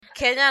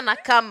Kenya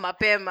anakaa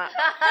mapema.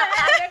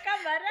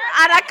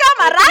 Anakaa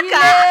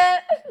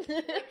haraka.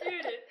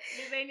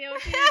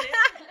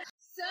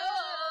 So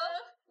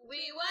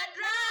we were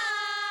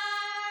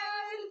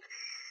drunk.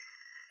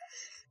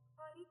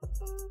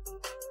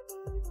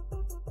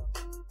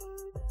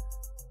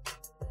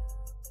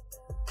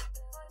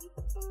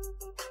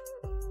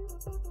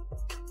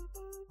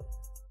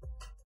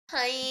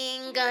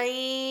 Hi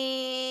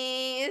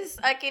guys,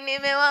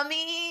 nimewa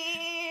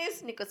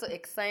miss. Niko so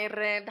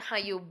excited. How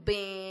you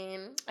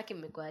been?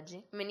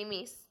 Mmekwaje? Mmeni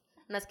miss.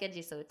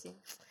 Nasikiaje sauti?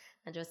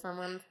 Najua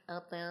someone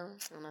out there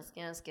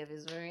unasikia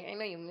vizuri. I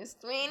know you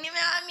missed me.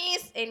 Nimewa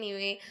miss.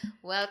 Anyway,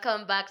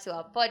 welcome back to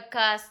our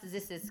podcast.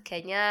 This is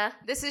Kenya.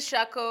 This is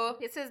Shako.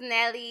 This is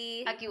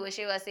Nelly.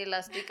 Washe say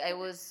last week I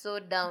was so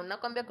down.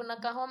 Nakwambia kuna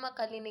kahoma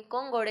kalini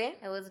kongore.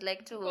 I was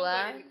like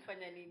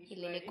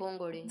ilini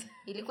kongore.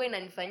 Ilikuwa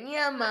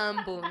inanifanyia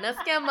mambo.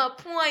 Nasikia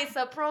mapua is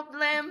a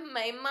problem.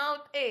 My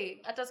mouth,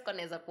 hata sikuwa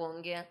naweza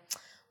kuongea.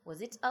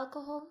 Was it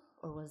alcohol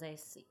or was I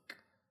sick?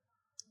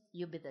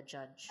 You be the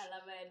judge.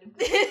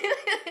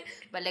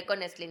 But like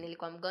honestly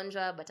nilikuwa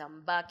mgonjwa, but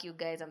I'm back you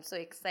guys. I'm so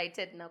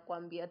excited na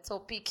kuambia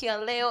topic ya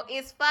leo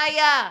is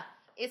fire.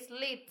 It's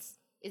lit.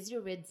 Is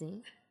you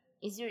ready?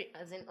 Is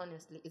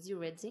you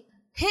ready?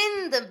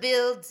 In the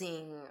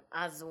building,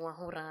 as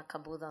Wahura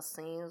Kabudha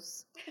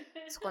says.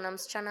 Tuko na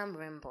msichana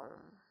mrembo.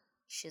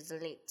 She's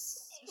lit.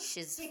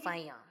 She's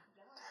fire.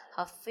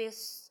 Her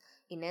face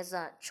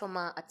inaweza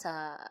choma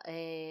ata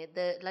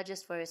the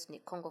largest forest ni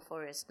Congo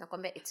forest.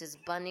 Nakwambia it is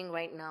burning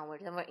right now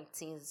wherever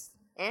it is.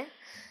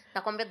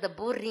 Nakwambia the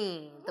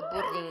booty.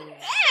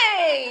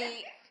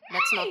 Hey!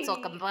 Let's not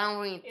talk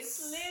about it.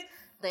 It's lit.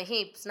 The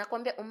hips.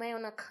 Nakwambia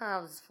umeona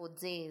calves for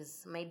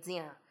days, my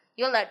dear.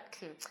 You're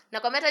like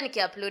nakwambia hata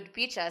niki-upload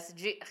pictures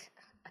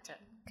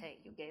okay,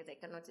 you guys, I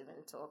cannot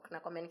even talk.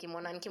 Nakwambia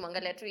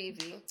nikimwangalia tu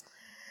hivi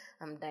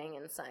I'm dying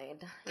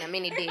inside. Na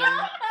mimi ni dim.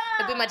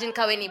 Imagine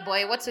kawe ni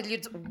boy. What will you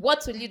do?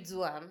 What will you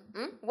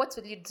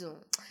do?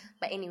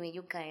 But anyway,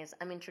 you guys,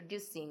 I'm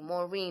introducing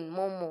Maureen,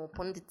 Momo,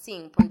 Pondi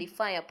Ting, Pondi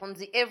Fire,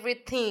 Pondi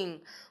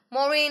everything.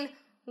 Maureen,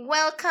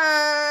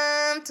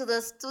 welcome to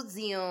the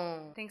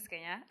studio. Thanks,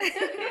 Kenya.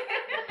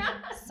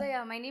 So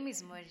yeah, my name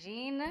is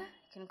Maureen.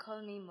 You can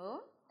call me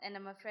Mo. And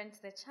I'm a friend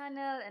to the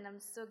channel. And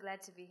I'm so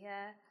glad to be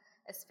here.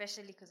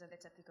 Especially because of the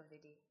topic of the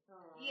day.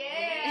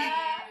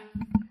 Yeah.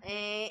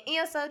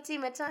 Iyo sauti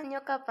imetoa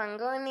nyoka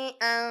pangoni.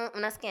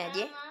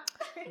 Unasikiaje?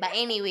 But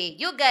anyway,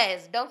 you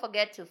guys, don't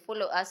forget to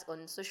follow us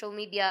on social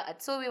media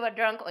at So We Were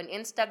Drunk on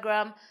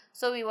Instagram.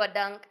 So We Were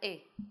Drunk.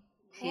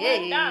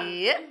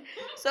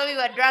 So We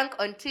Were Drunk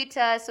on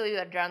Twitter. So We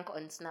Were Drunk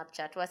on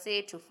Snapchat.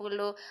 Wase to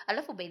follow.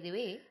 Alafu by the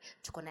way,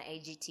 tuko na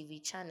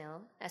IGTV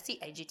channel.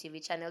 IGTV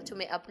channel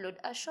tume-upload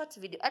a short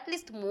video. At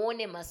least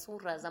muone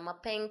masura za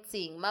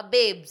painting,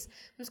 babes.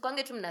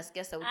 Msikwange tu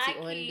mnasikia sauti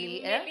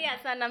only. Melia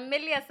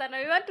sana.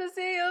 We want to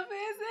see your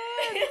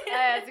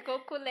faces. Ziko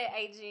kule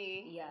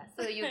IG. Yeah.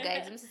 So you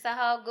guys,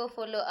 msisahau, go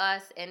follow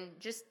us and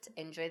just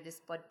enjoy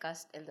this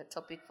podcast and the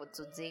topic for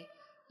today.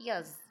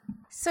 Yes.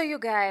 So you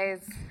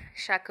guys,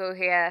 Shako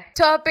here.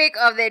 Topic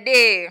of the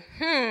day.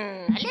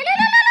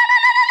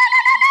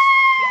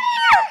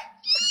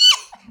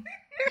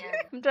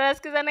 Mtu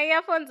anasikiza na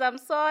earphones, I'm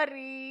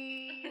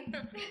sorry.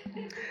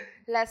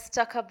 Let's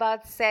talk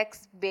about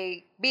sex,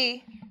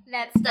 baby.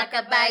 Let's talk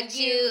about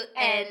you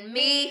and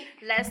me.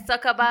 Let's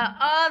talk about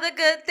all the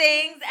good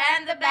things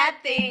and the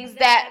bad things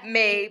that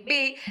may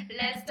be.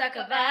 Let's talk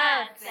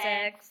about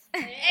sex.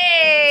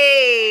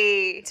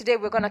 Hey! Today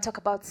we're going to talk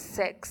about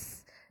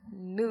sex,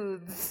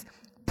 nudes,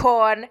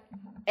 porn,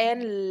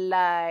 and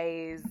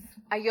lies.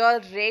 Are y'all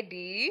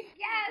ready?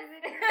 Yes.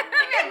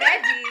 We're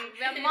ready.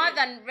 We're more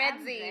than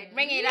ready.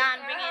 Bring it on.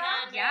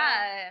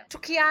 Yeah.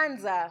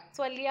 Tukianza,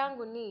 swali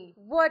yangu ni,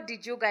 what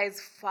did you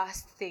guys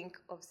first think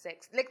of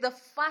sex? Like the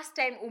first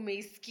time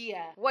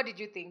umeisikia, what did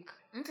you think?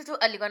 Mtu tu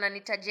alikuwa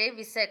ananitaja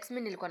hivi sex,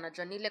 mimi nilikuwa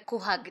najua ni ile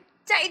kuhug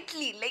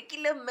tightly, like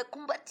ile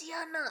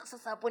mmekumbatiana.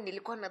 Sasa hapo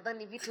nilikuwa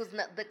nadhani vitu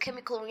the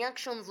chemical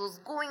reactions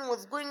was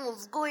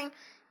going.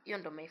 Hiyo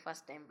ndo my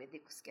first time baby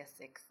kusikia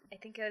sex. I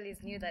think I always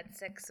knew that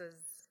sex was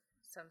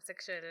some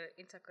sexual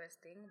intercourse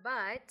thing,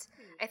 but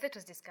I thought it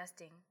was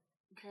disgusting.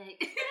 Okay.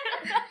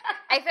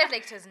 I felt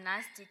like it was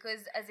nasty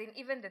because as in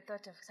even the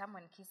thought of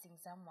someone kissing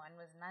someone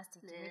was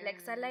nasty to me,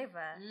 like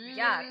saliva.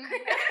 Yuck.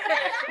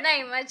 Now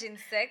imagine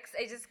sex,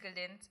 I just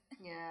couldn't.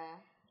 Yeah.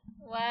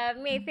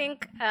 Well,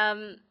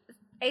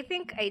 I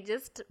think I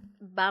just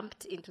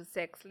bumped into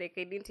sex. Like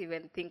I didn't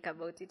even think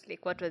about it.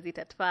 Like what was it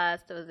at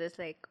first? I was just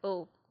like,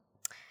 oh,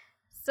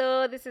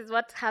 so this is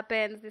what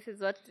happens. This is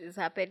what is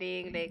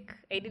happening. Like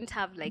I didn't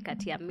have like a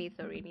tia myth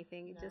or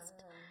anything. It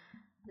just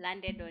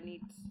landed on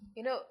it.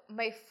 You know,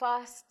 my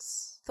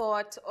first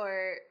thought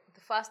or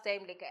the first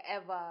time like I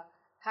ever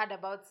heard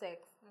about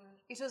sex,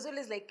 it was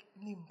always like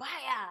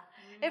nimbaya.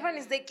 Everyone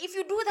is like, if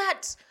you do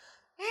that,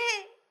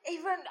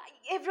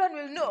 everyone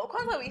will know.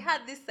 Kwanza we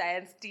had this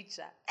science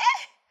teacher.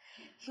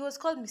 He was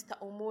called Mr.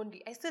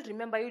 Omondi. I still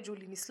remember you,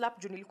 Julie. Ni slap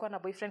Julie nilikuwa na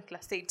boyfriend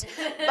class 8.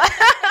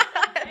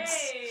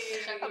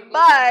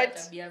 but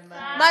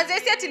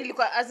mazesi ati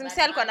nilikuwa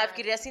azimsi alikuwa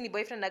anafikiria si ni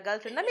boyfriend na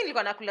girlfriend na mimi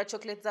nilikuwa nakula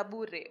chocolate za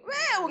bure.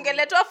 We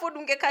ungeletwa food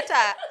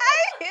ungekataa.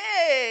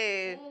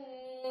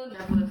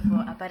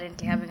 For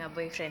apparently having a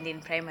boyfriend in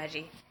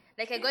primary.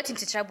 Like I got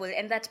into trouble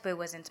and that boy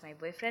wasn't my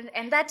boyfriend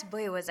and that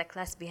boy was a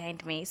class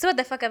behind me. So what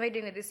the fuck am I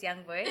doing with this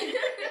young boy?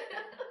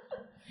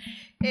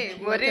 Hey,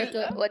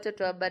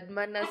 watoto wa bad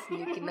manners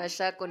ni kina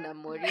Shako na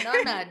Mori.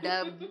 Naona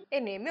adabu.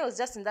 Anyway, me was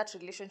just in that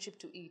relationship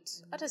to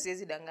eat. Hata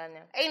siwezi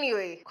danganya.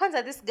 Anyway,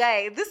 kwanza this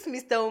guy, this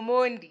Mr.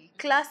 Omondi,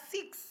 class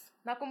 6.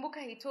 Nakumbuka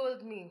he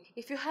told me,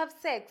 if you have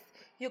sex,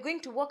 you're going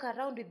to walk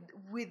around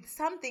with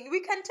something. We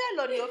can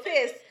tell on your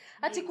face.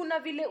 Ati kuna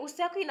vile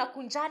uso yako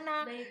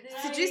inakunjana.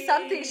 Sijui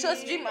something shows,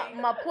 sijui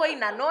mapua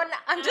inanona.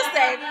 I'm just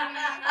like,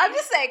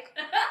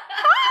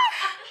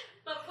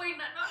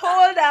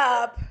 hold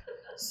up.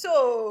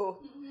 So,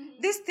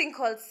 this thing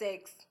called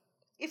sex,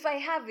 if I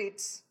have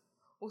it,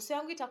 uso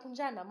yangu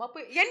itakunjana.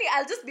 Yani,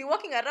 I'll just be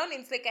walking around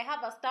and it's like I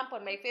have a stamp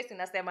on my face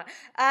inasema,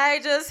 I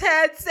just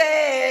had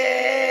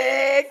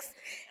sex.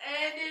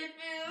 And it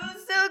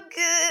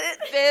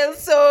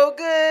feels so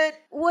good.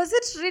 Was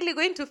it really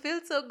going to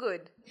feel so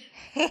good?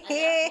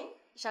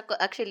 Shako,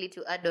 actually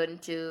to add on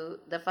to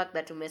the fact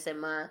that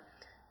umesema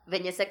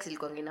venye sex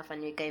ilikuwa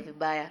inafanyika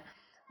vibaya.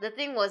 The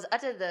thing was,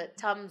 after the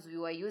terms we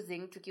were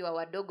using tukiwa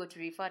wadogo to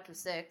refer to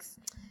sex,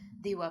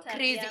 they were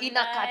crazy.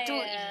 Inakatu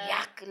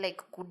yak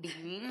like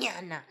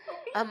kudinyana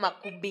ama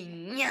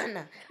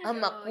kubinyana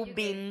ama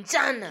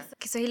kubinjana.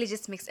 Kiswahili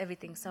just makes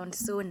everything sound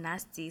so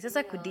nasty.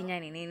 Sasa kudinya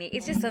ni nini?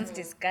 It just sounds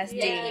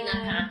disgusting.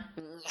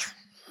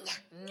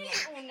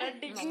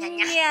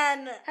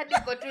 Hadi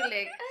ko tu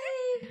like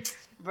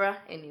bruh.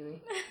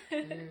 Anyway.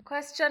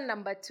 Question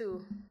number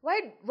 2.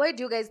 Why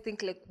do you guys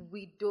think like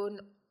we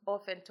don't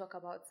often talk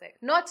about sex?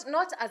 Not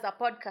as a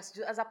podcast.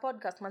 As a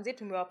podcast, manze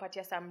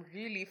tumewapatia some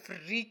really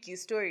freaky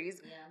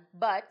stories. Yeah.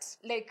 But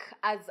like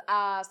as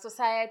a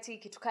society,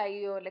 kituka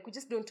hiyo, like we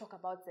just don't talk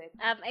about sex.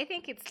 I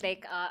think it's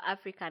like our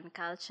African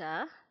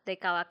culture,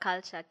 like our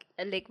culture,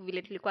 like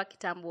vile tulikuwa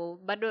kitambo,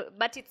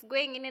 but it's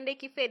going in and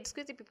like fade.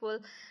 Squeezy people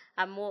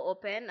are more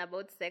open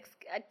about sex.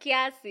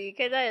 Kiasi,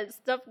 can I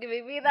stop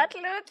giving me that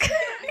look?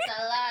 It's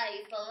a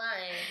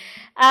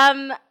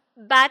lie.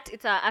 But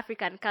it's our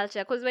African culture,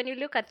 because when you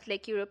look at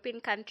like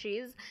European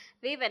countries,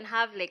 they even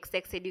have like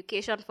sex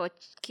education for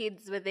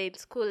kids when they're in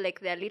school. Like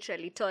they're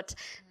literally taught,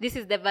 this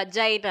is the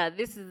vagina,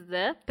 this is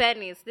the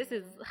penis, this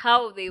is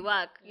how they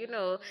work. You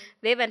know,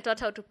 they even taught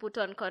how to put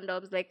on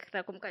condoms. Like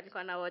nakumbuka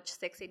nilikuwa na watch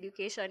Sex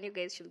Education. You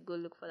guys should go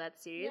look for that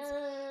series.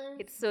 Yes.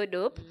 It's so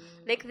dope.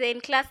 Like they're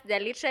in class,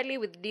 they're literally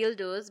with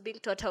dildos being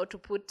taught how to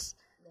put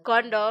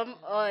condom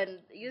on,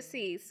 you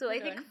see. So I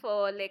think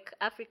for like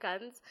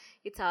Africans,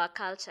 it's our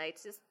culture.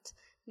 It's just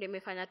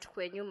nimefanya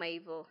tukue nyuma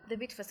hivyo. The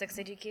bit for sex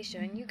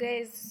education, you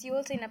guys, you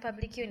also in a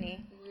public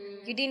uni.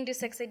 You didn't do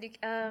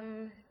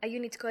a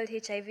unit called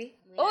HIV?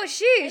 Yeah. Oh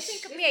sheesh. I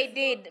think me I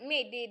did.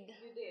 You did?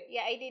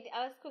 Yeah, I did.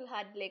 Our school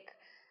had like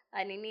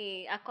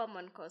a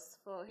common course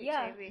for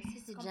HIV.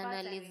 Sisi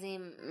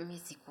journalism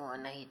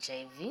misikuona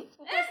HIV.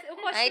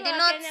 I did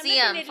not see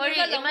him. For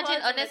real,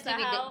 imagine honestly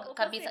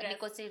kabisa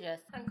niko serious.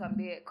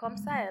 Nikwambie, com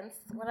science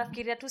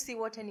wanafikiria tu si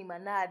wote ni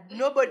manad.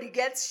 Nobody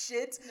gets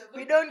shit.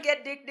 We don't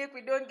get dick,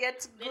 we don't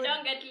get good. We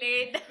don't get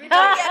laid.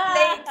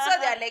 So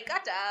they're like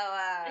hata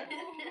hawa.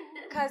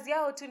 Kazi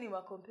yao tu ni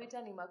ma computer,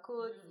 ni ma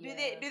code.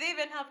 Yeah. Do they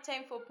even have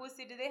time for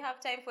pussy? Do they have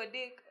time for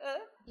dick?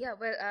 Yeah,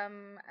 well,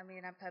 I'm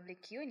in a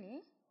public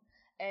uni.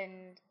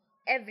 And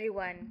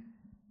everyone,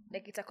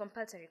 like it's a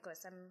compulsory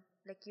course. I'm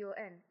like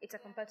UN, it's a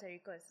compulsory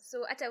course.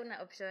 So at una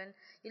option,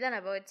 you learn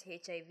about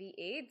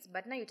HIV/AIDS,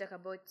 but now you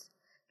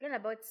learn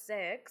about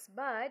sex.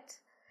 But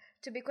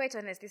to be quite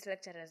honest, these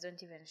lecturers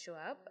don't even show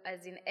up.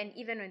 And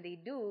even when they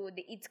do,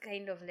 it's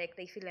kind of like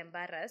they feel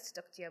embarrassed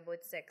to talk to you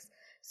about sex.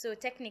 So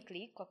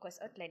technically, kwa course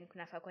outline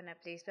kunafaa kuwa na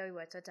place where we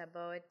were taught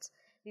about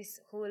this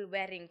whole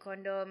wearing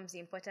condoms, the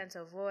importance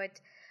of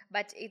what,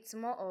 but it's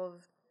more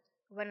of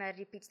wanna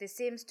repeat the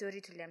same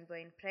story tuliambiwa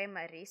in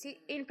primary. See,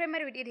 in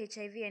primary we did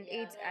HIV and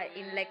AIDS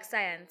in like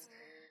science.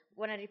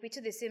 Wanna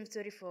repeat the same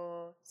story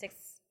for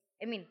sex.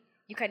 I mean,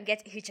 you can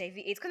get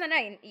HIV/AIDS. Because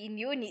now in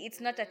uni,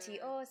 it's not that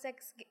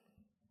sex,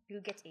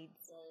 you'll get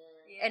AIDS.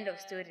 Yeah. End of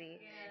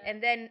story. Yeah.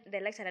 And then the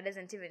lecturer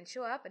doesn't even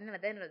show up. And then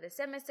at the end of the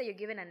semester, you're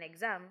given an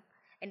exam.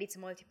 And it's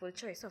multiple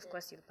choice. So, of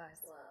course, you'll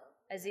pass.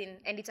 Wow.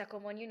 And it's a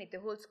common unit. The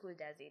whole school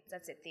does it.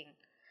 That's the thing.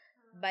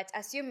 But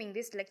assuming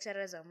these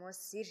lecturers are more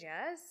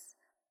serious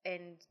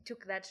and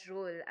took that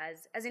role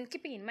as in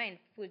keeping in mind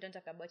people don't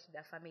talk about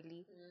their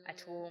family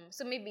at home,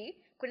 so maybe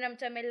kuna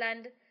mtu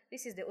ameland,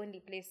 this is the only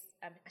place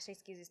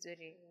ashaiskizi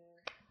story.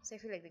 So I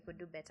feel like they could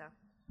do better.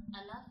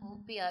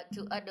 Alafu pia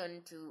to add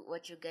on to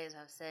what you guys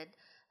have said,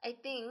 I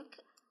think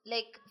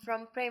like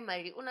from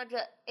primary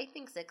unajua, I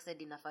think sex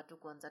ed inafaa tu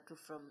kuanza tu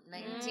from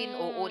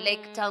 19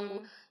 like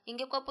tangu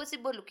ingekuwa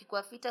possible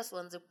ukikuwa fetus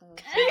uanze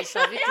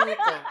kufundishwa vitu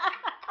huko.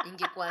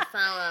 ingekuwa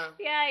sawa.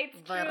 Yeah, it's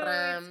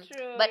Varam. true. It's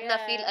true. But yeah. na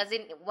feel as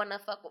in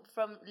wanafaa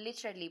from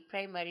literally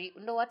primary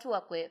ndo watu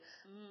wakwe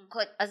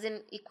as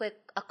in ikwe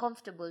a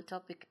comfortable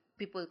topic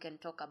people can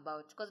talk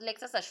about, because like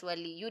sasa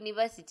surely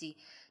university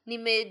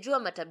nimejua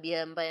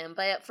matabia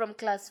mbaya from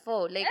class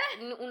 4 like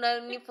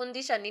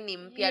unanifundisha nini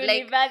mpya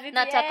like University,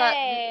 nataka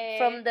eh.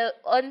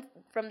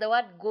 from the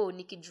word go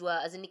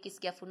nikijua as in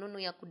nikisikia fununu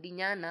ya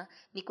kudinyana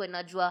nikwe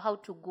najua how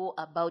to go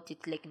about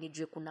it, like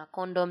nijue kuna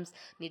condoms,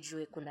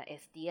 nijue kuna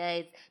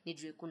STIs,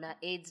 nijue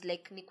kuna AIDS,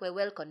 like nikwe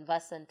well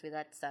conversant with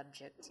that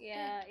subject.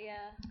 Yeah,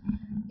 yeah.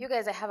 You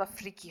guys, I have a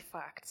freaky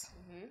fact.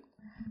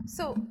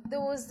 So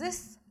there was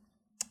this,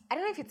 I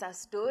don't know if it's a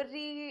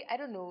story, I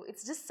don't know,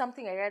 it's just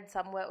something I read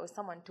somewhere or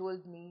someone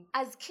told me.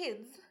 As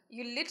kids,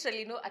 you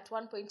literally know at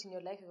one point in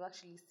your life you've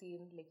actually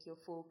seen like your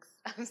folks,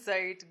 I'm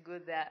sorry to go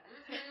there,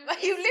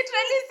 but you've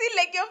literally seen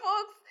like your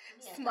folks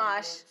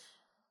smash.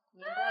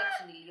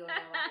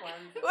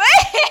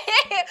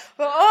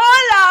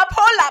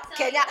 Hold up.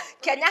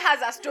 Kenya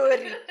has a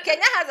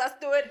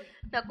story.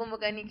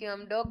 Nakumbuka nikiwa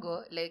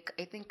mdogo like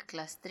I think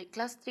class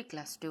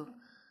 2.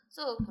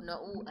 So kuna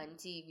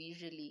auntie we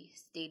usually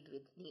stayed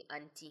with ni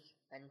auntie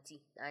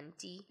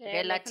Yeah,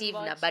 relative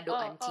like na bado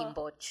Mboch. auntie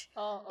Mboch.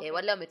 Okay.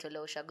 Wale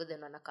wametolewa ushago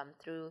then wana come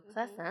through.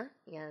 Sasa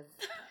yes.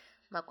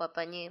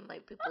 Makwapanye my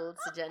people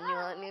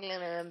sijanywa nile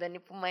naambia ni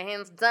put my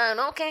hands down.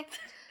 Okay.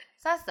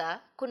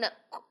 Sasa kuna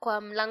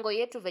kwa mlango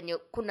yetu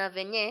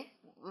venye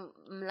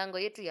mlango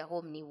yetu ya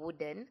home ni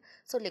wooden,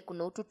 so like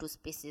kuna utu two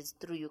spaces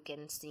through you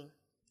can see.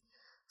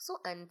 So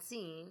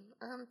auntie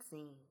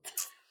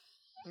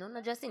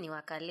no just ni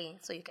wakale,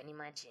 so you can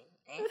imagine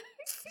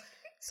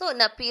so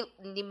na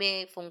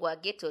nimefungua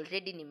gate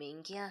already,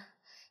 nimeingia,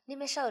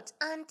 nimeshout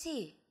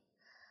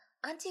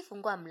auntie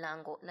fungua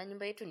mlango, na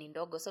nyumba yetu ni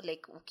ndogo, so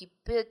like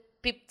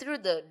peep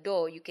through the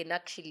door you can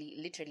actually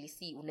literally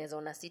see, unaweza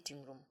ona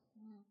sitting room.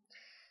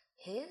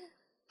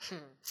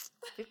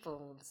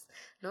 Peoples,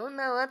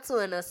 naona watu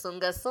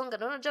wanasonga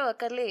naona jua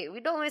wakale,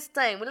 we don't waste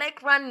time, we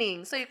like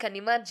running, so you can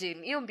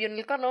imagine hiyo mbio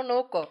nilikuwa naona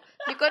huko,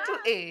 niko tu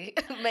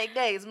my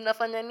guys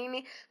mnafanya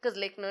nini, because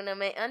like naona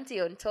my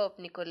auntie on top,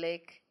 niko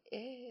like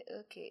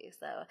okay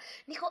sawa,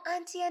 niko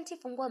auntie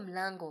fungua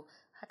mlango,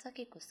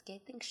 hataki kusikia. I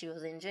think she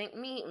was enjoying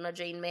me,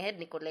 unajua in my head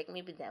niko like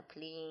maybe they're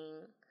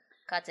playing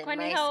cat and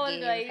Kwani mice how old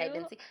game, were hide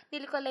you? and seek.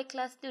 Nilikuwa like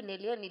class 2,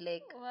 nilioni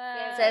like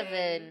Wow.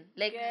 7,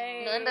 like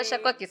Guys. naenda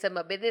shakwa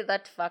kisema bethe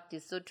that fact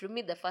is so true.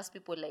 Me the first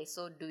people I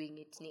saw doing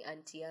it ni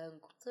auntie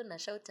yangu, so na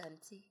shout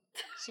auntie,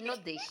 she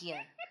not the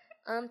here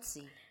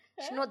auntie,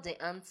 she not the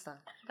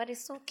answer, but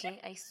it's okay,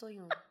 I saw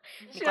you.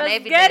 She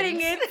was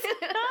getting it.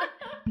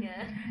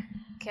 Yeah.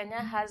 Kenya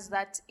has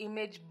that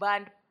image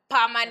burned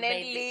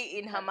permanently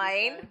in her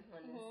mind.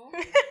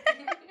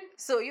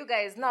 So you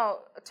guys, now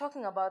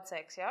talking about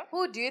sex, yeah?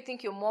 Who do you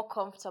think you're more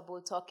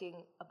comfortable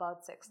talking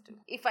about sex to?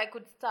 If I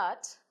could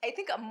start, I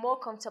think I'm more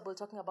comfortable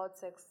talking about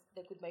sex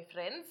like with my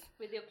friends.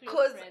 With your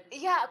close friends.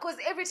 Yeah, because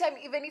every time,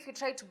 even if you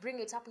try to bring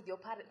it up with your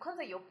parents,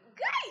 kwanza your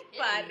guy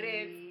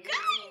parents,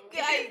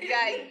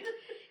 guy.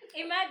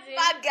 Imagine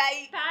Bad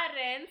guy.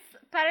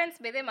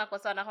 parents bedhe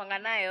makosa wanakwanga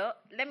nayo.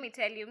 Let me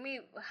tell you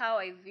me how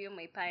I view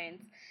my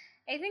parents.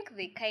 I think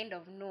they kind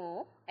of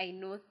know I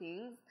know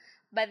things,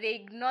 but they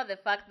ignore the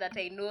fact that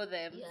I know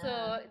them. Yeah.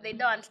 So they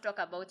don't want to talk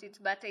about it,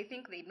 but I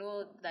think they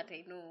know that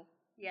I know.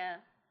 Yeah.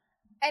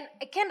 And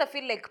I kind of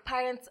feel like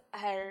parents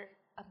are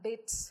a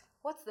bit,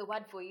 what's the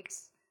word for it?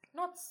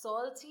 Not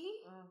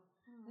salty,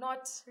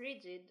 not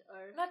Rigid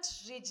or not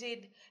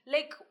rigid.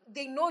 Like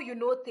they know you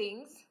know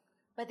things,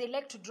 but they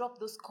like to drop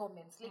those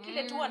comments. Like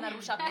ile tu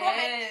wanarusha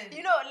comment,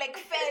 you know, like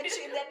fetch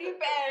in the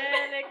deep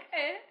end.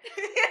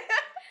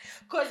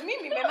 Because me,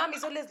 my mom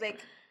is always like,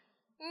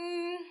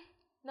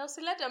 na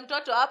usilete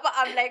mtoto hapa.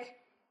 I'm like,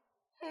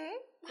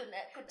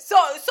 So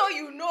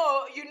you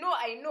know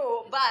I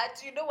know,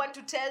 but you don't want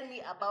to tell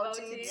me about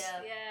it.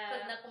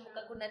 Yeah.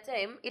 Nakumbuka kuna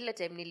ile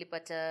time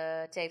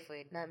nilipata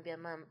typhoid, naambia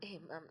mom,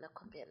 mom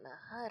nakwambia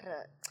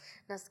nahara,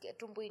 nasikia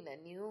tumbo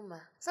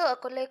inaniuma. So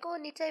ako like,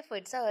 ni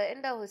typhoid, sawa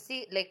enda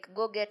hosi, like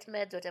go get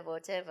meds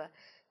whatever.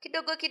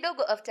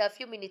 Kidogo after a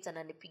few minutes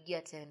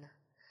ananipigia tena.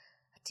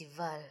 Ati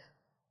Val,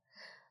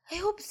 I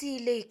hope si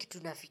ile kitu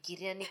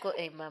nafikiria. Niko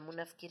mom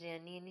unafikiria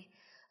nini?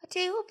 Ati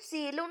I hope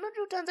si ile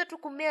unajua utaanza tu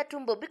kumea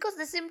tumbo because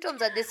the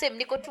symptoms are the same.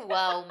 Niko tu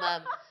wow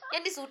mom.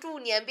 Yaani si tu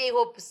uniambie I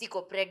hope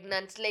siko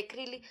pregnant, like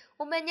really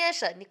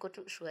umenyesha. Niko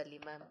tu surely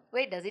mom.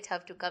 Why does it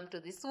have to come to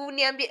this?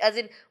 Uniambie as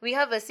in we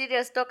have a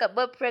serious talk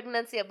about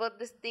pregnancy, about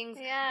these things.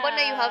 Yeah.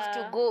 Mbona you have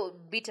to go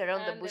beat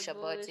around the Around bush the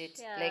about bush, it?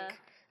 yeah. Like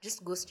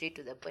just go straight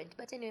to the point.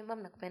 But anyway,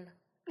 mom nakupenda.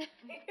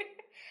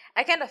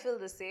 I kind of feel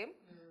the same.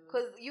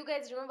 Because you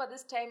guys remember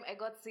this time I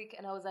got sick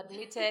and I was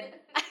admitted.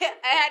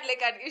 I had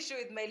like an issue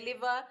with my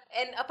liver.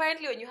 And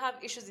apparently when you have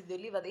issues with your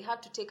liver, they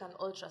have to take an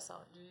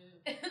ultrasound.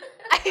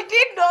 I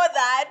didn't know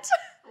that.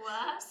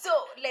 What? So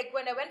like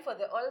when I went for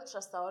the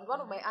ultrasound, one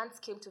of my aunts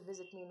came to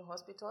visit me in the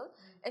hospital.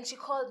 And she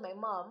called my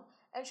mom.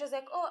 And she was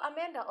like, oh,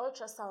 ameenda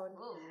ultrasound.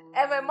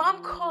 And my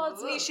mom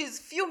calls me, she's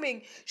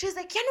fuming. She's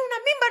like, yani una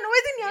mimba na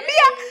huwezi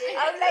niambia?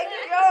 I'm like,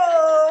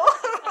 yo.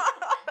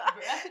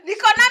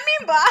 Niko na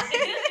mimba.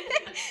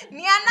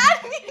 Ni ya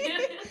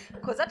nani?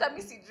 Because hata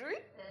mimi sijui.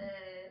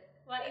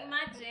 Well,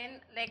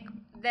 imagine, like,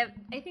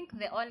 I think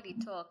the only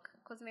talk,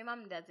 because my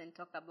mom doesn't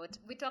talk about,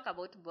 we talk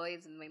about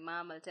boys, and my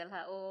mom will tell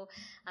her, oh,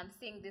 I'm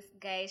seeing this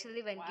guy. She'll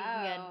even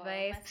give me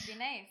advice. Must be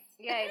nice.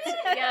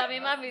 Yeah,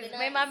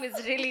 my mom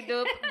is really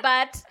dope.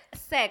 But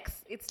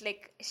sex, it's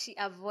like she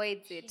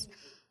avoids it.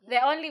 The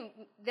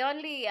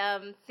only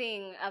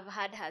thing I've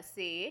had her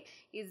say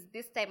is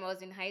this time I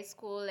was in high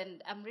school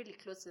and I'm really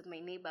close with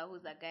my neighbor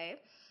who's a guy.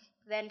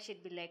 Then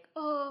she'd be like,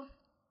 oh,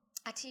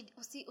 ati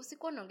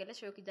usikuwa unaongelesha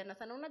huyo kijana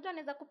sana, unajua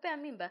anaweza kupea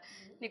mimba.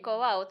 Niko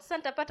wow, sasa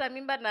nitapata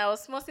mimba na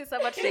osmosis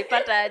ama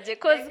tutaipata aje?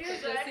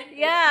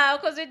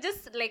 Because we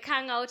just like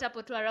hang out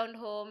hapo tu around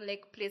home,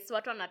 like place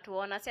watu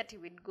wanatuona, si ati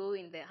we'd go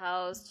in the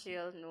house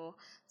chill, no.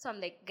 So I'm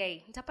like,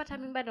 guy, nitapata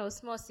mimba na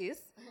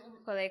osmosis?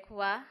 Like,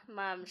 wa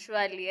mom,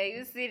 surely are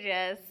you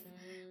serious?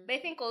 But I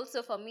think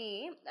also for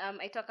me,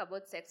 I talk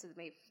about sex with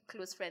my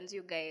close friends,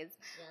 you guys.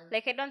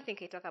 Like, I don't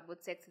think I talk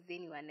about sex with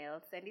anyone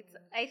else, and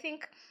I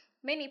think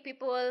many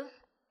people,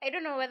 I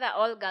don't know whether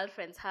all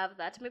girlfriends have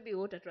that. Maybe you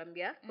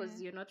utatuambia,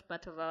 because you're not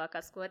part of our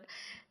Waka squad.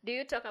 Do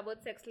you talk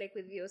about sex like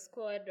with your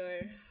squad,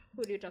 or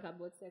who do you talk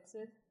about sex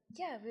with?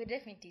 Yeah, we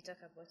definitely talk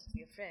about it with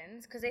your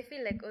friends, because I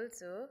feel like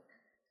also,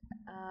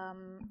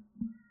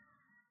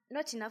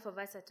 not enough of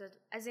us are told,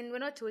 as in we're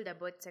not told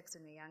about sex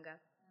when we're younger.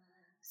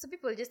 So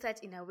people just start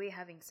in a way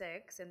having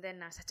sex, and then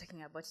now start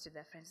talking about it to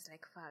their friends. It's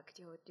like, fuck,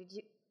 yo,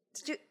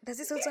 does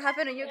this also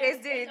happen when you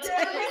guys do it?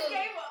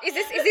 Is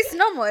this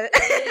normal?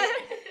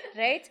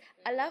 Right?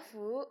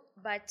 Alafu,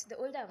 but the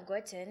older I've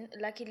gotten,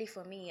 luckily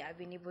for me, I've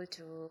been able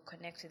to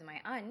connect with my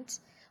aunt,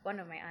 one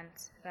of my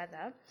aunts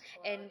rather,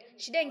 and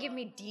she didn't give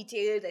me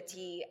details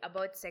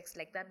about sex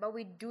like that, but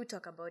we do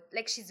talk about,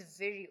 like, she's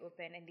very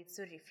open, and it's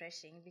so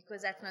refreshing,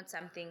 because that's not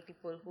something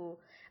people who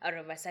are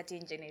of a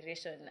certain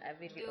generation are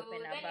very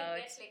open about.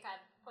 You get like a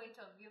point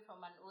of view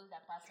from an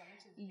older person,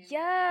 which is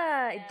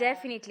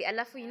definitely.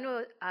 Alafu, you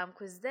know,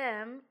 because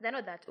they're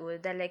not that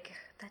old, they're like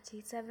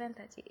 37,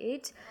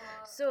 38,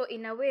 so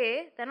in a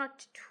way they're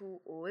not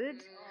too old.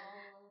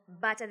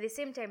 But at the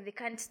same time, they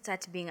can't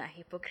start being a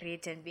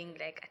hypocrite and being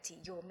like,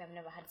 yo, I've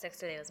never had sex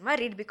till I was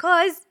married,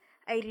 because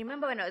I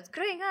remember when I was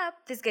growing up,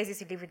 these guys used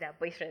to live with their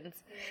boyfriends.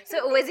 So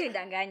always in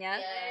Danganya.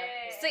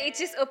 So it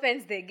just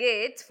opens the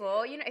gate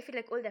for, you know, I feel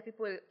like older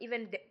people,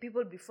 even the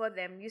people before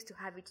them, used to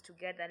have it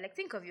together. Like,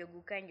 think of your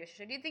Guka and your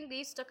Shosho. Do you think they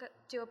used to talk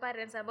to your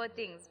parents about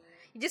things?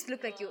 You just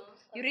look like you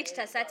reached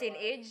a certain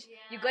age,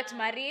 you got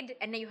married,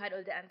 and then you had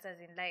all the answers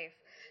in life.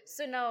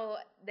 So now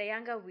the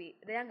younger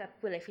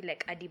people, I feel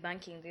like, are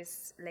debunking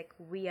this like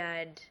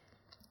weird,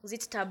 was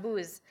it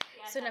taboos?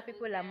 So now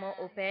people are more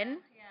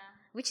open,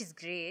 which is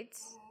great.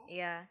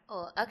 Yeah.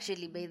 Oh,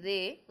 actually by the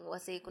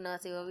way, kuna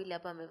wase wawili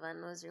hapa wamevaa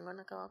nose ring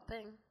wanakawa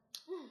peng.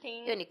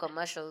 Hiyo ni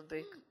commercial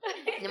break.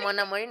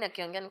 Nimeona Maureen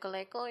akiongea, niko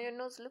like, oh, your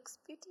nose looks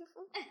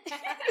beautiful.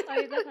 Oh,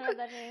 you got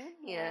another ring?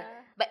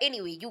 Yeah. But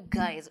anyway, you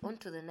guys, on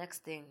to the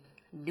next thing.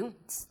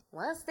 Nudes.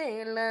 What's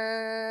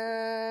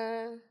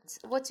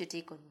your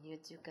take on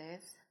nudes, you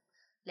guys?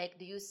 Like,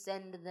 do you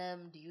send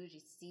them? Do you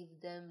receive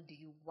them? Do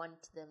you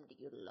want them? Do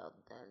you love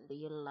them? Do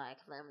you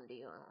like them?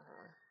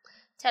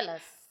 Tell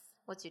us.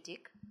 What's your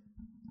take?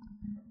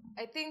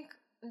 I think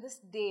in this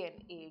day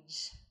and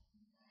age,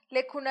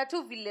 like, kuna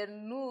tu vile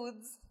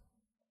nudes,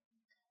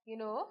 you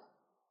know,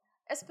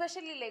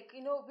 especially, like,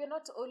 you know, we're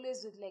not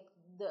always with like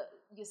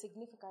your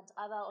significant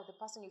other or the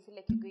person you feel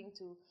like you're going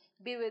to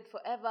be with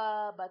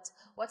forever, but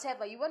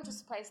whatever, you want to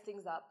spice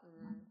things up.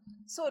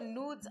 So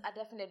nudes are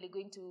definitely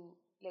going to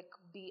like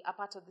be a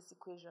part of this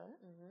equation.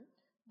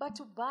 But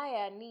to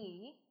buy a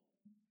knee,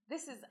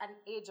 this is an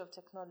age of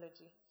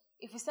technology.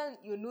 If you send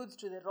your nudes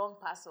to the wrong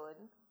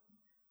person,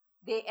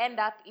 they end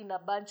up in a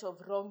bunch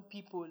of wrong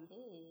people.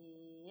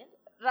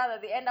 Rather,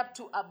 they end up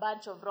to a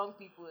bunch of wrong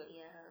people.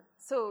 Yeah.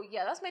 So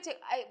yeah, that's my take.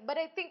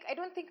 I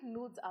don't think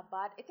nudes are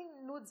bad. I think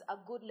nudes are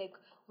good, like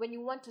when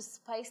you want to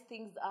spice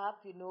things up,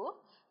 you know,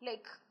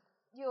 like,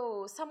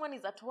 yo, someone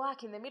is at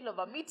work in the middle of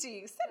a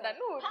meeting, send a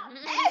nude.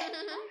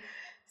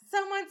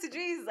 Someone today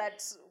is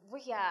at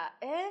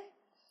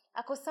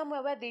ako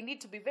somewhere where they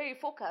need to be very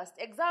focused,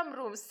 exam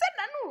room, send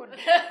a nude.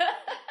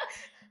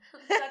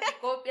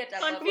 Confuse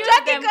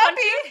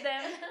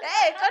them.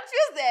 Hey,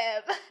 confuse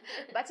them.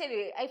 But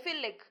anyway, I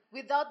feel like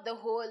without the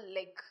whole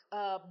like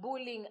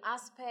bullying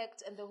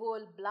aspect and the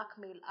whole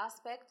blackmail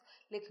aspect,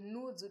 like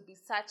nudes would be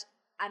such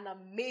an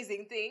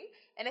amazing thing.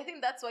 And I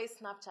think that's why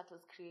Snapchat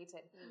was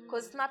created.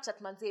 Because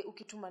Snapchat manze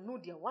ukituma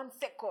nude ya 1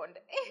 second.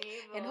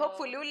 And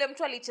hopefully ule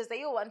mtu alicheza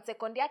hiyo 1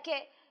 second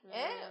yake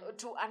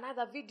to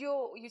another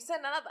video, you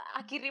send another,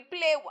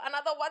 akireplay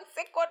another 1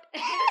 second.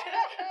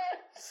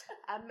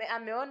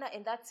 Ameona,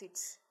 and that's it.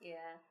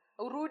 Yeah.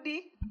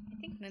 Urudi. I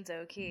think nudes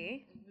are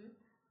okay.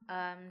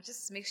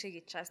 Just make sure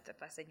you trust the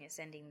person you're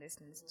sending this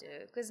news to,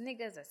 because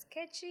niggas are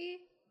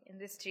sketchy in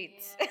the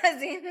streets.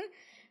 As in,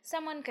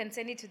 someone can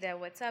send it to their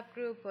WhatsApp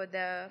group or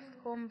the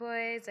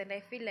homeboys, and I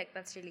feel like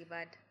that's really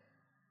bad.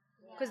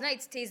 Because now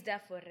it stays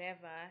there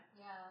forever.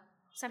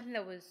 Something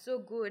that was so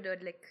good, or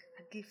like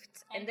a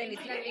gift, and then it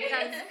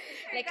becomes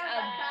like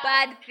a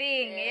bad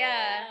thing.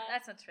 Yeah,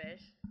 that's not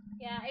fresh.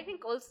 Yeah, I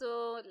think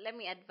also, let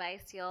me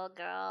advise y'all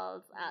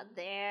girls out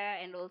there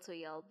and also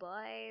y'all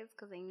boys,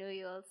 because I know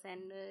you all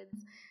send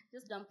nudes.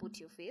 Just don't put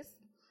your face.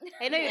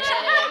 I know you.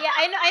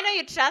 I know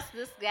you trust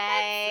this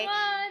guy.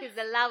 He's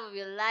the love of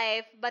your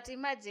life. But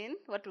imagine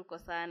what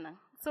ukosana.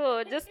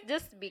 So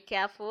just be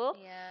careful.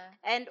 Yeah.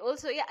 And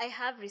also, I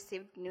have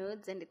received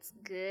nudes and it's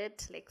good.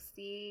 Like,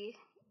 see.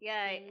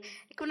 Yeah,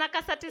 kuna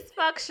ka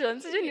satisfaction.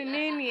 Sijui ni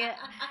nini.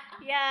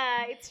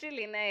 Yeah, it's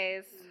really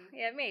nice.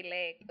 Yeah, me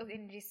like.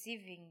 In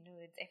receiving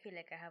nudes, I feel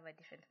like I have a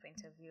different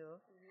point of view.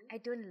 I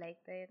don't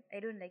like that. I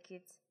don't like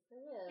it.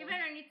 Even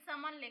when it's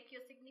someone like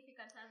your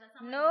significant other.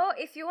 No,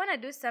 if you wanna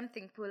do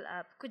something, pull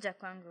up. Kuja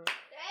kwangu.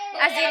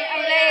 As in,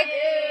 I'm like.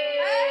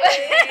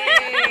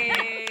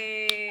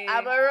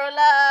 I'm a roll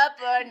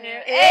up on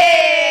you.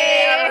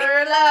 Hey, I'm a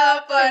roll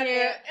up on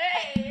you.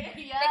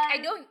 Like,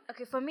 I don't.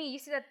 Okay, for me, you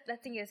see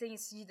that thing you're saying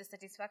is the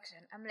satisfaction.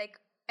 I'm like,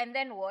 and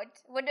then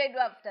what? What do I do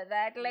after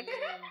that? Like,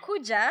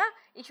 kuja,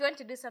 if you want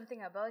to do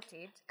something about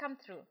it, come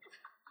through.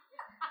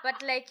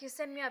 But like, you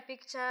send me a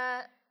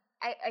picture.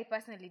 I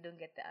personally don't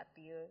get the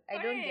appeal.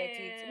 I don't get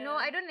it. No,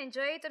 I don't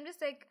enjoy it. I'm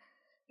just like,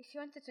 if you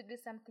wanted to do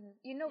something,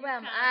 you know where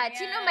I'm at.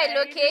 You know my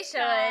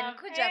location.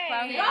 Kuja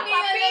kwangu.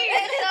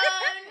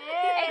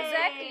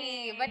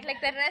 Exactly. But like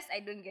the rest, I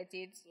don't get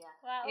it.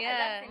 Wow, Yeah.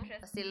 that's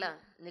interesting. Sila,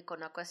 niko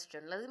na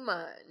question.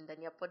 Lazima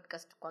ndani ya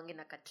podcast kwangi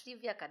na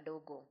katrivia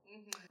kadogo.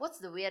 What's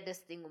the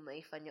weirdest thing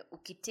umeifanya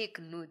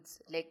ukitake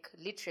nudes? Like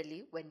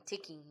literally when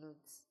taking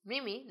nudes.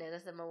 Mimi naweza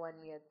sema one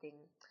weird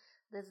thing.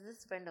 There's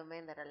this friend of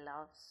mine that I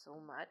love so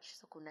much.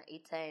 So kuna a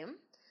time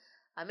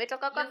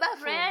ametoka kwa bafu.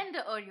 Friend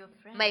or your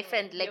friend? My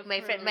friend, like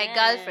my friend, my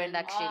girlfriend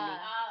actually.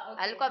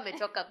 Alikuwa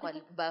ametoka kwa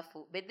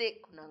bafu. Bedhe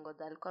kuna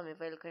ngoza alikuwa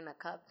amevaa ilikuwa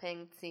inakaa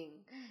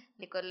painting.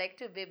 Niko like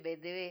to babe, by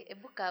the way,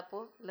 ebuka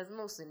hapo,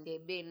 lazima usendie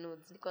be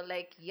nudes. Niko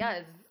like,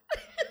 yes.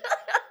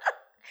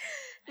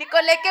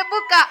 Niko like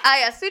ebuka,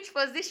 aya switch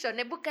position,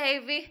 ebuka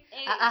hivi.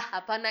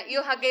 Hapana,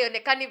 hiyo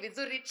hageonekani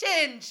vizuri,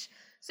 change.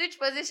 Switch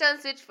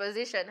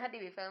position. How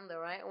did we find the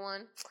right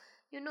one?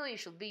 You know you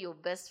should be your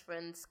best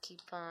friend's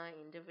keeper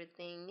and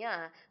everything.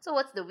 Yeah. So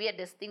what's the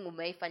weirdest thing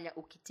umeifanya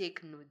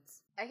ukitake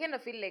nudes? I kind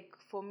of feel like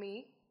for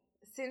me,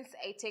 since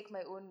I take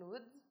my own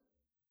nudes,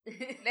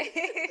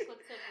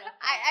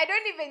 I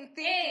don't even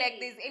think like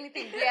there's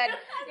anything weird.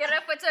 You're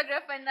a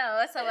photographer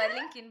now, so I'll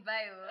link in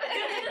bio.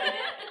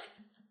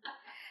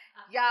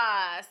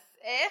 Yes,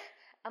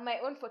 I'm my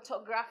own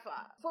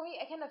photographer. For me,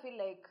 I kind of feel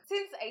like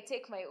since I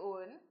take my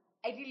own,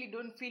 I really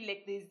don't feel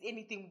like there's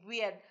anything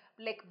weird,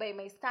 like by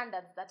my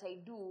standards that I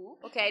do.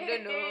 Okay, I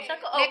don't know.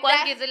 Oh,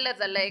 kwangi zile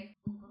za like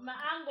My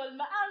angle.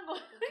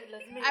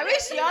 I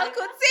wish y'all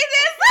could see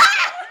this.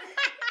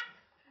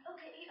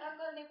 okay, hii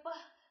angle ni pa.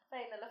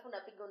 Fine, alafu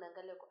unapiga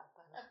unaangalia kwa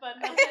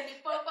hapana.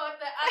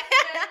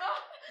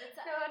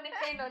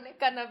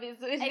 Inaonekana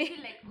vizuri. I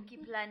feel like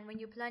when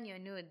you plan your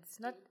nudes,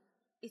 not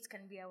it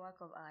can be a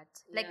work of art.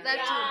 Like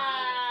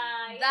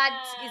Yeah.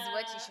 that is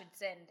what you should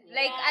send.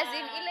 Like as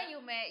in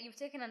you've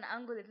taken an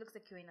angle, it looks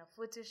like you're in a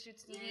photo shoot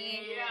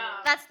thingy.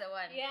 Yeah. That's the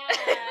one. Yeah,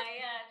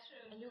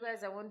 true. And you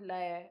guys, I won't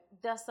lie.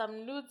 There's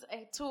some nudes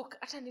I took.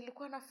 Hata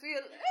nilikuwa na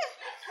feel.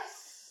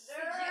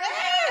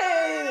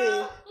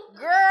 Hey,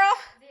 girl.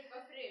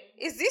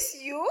 Is this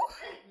you?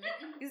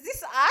 Is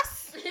this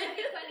us?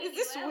 Is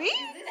this we?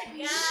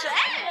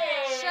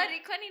 Shari,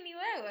 kwani ni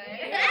wewe?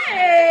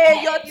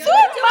 Hey, you're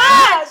too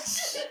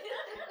much.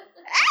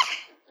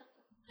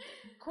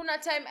 Kuna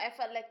time I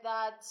felt like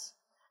that.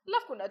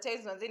 Love kuna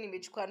times manze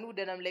nimechukua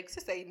nude and I'm like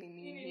sasa hii ni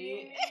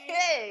nini?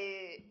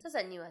 Hey.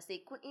 Sasa ni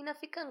wase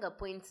inafikanga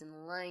points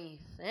in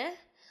life,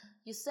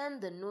 You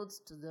send the nudes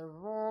to the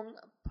wrong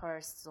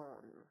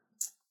person.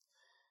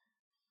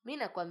 Mi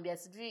nakwambia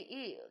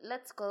sijui,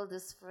 let's call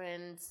this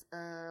friend,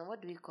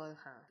 what do we call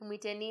her?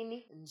 Tumwite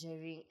nini?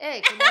 Njeri.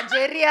 Kuna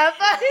Njeri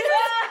hapa.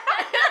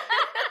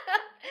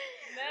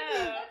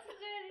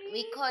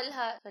 We call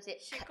her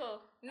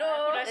Shiko. No,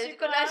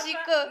 kuna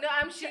Shiko. No,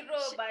 I'm Shiro,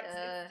 but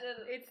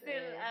it's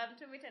still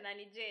Tumita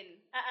Nani Jane.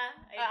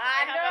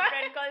 I have a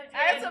friend called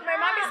Jane. So my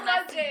mom is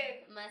called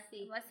Jane.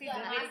 Masi. Masi,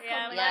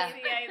 Yeah.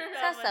 Masi, it's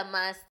Sasa common.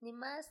 Masi, ni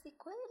Masi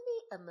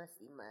kweli ama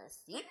si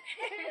Masi?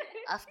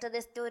 After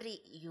the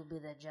story, you be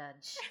the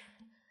judge.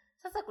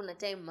 Sasa kuna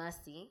time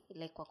Masi,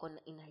 like wako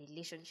in a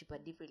relationship, a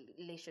different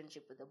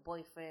relationship with a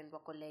boyfriend,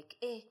 wako like,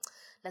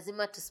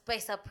 lazima to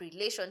spice up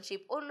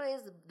relationship.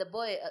 Always, the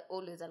boy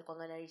always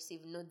alikuwa na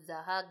receive nudes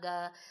za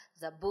haga,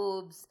 za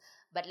boobs,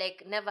 but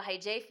like never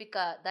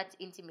haijaifika that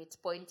intimate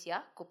point ya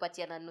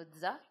kupatiana nudes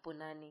za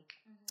punani.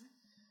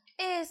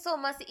 So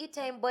Masi, hii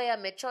time boy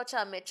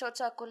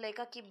amechocha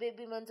kuleka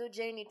kibaby manzo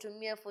jai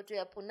nitumia photo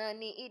ya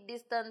punani, hii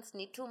distance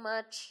ni too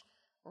much.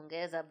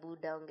 Ongeza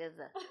buda,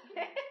 ongeza.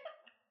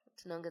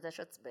 Tunaongeza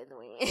shots by the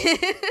way.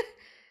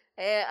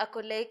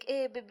 Ako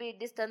like, baby,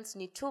 distance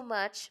ni too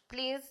much.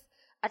 Please,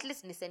 at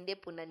least nisendie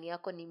punani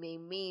yako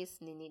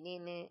nimeimiss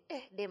nini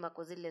dem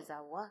ako zile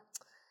za wa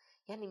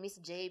yani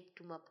miss J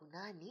tuma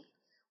punani,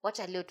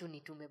 wacha leo tu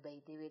nitume by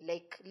the way,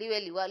 like liwe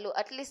liwalo,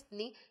 at least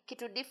ni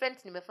kitu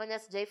different nimefanya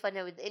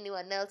sijaifanya with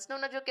anyone else. Na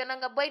unajua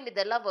ukiananga boy ni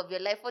the love of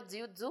your life, what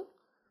do?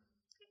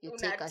 You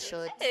take a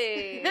shot.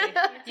 Hey,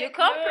 you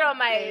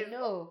compromise.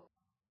 No.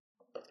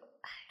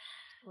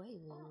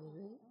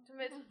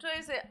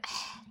 Tumetoise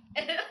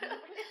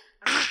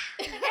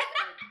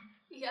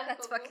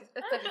That's fucking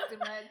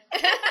mad.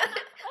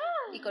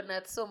 Iko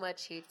na so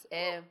much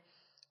hate.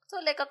 So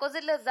like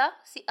akozile za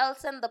si I'll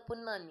send the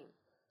punani.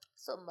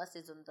 So Mercy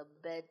is on the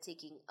bed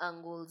taking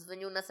angles.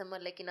 When you unasema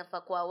like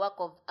inafaa kwa work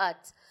of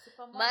art.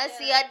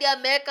 Mercy hadi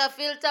ameweka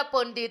filter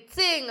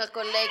ponditing.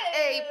 Ako like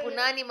hey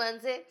punani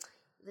manze.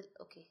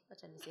 Okay,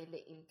 acha nisiende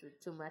into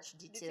too much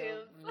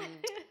detail.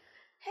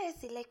 Hey,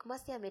 si like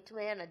Mercy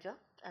ametuma yeye anajua.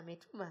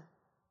 Ametuma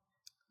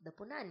the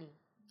punani.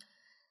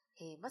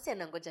 Hey, Mercy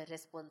anangoja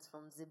response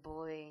from the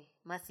boy.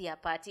 Mercy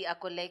apati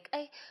ako like,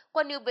 "Ay,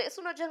 kwani ube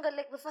so unajanga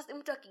like the first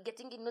mtu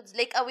akigetting notes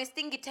like I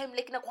wasting time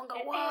like nakwanga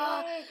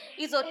wow.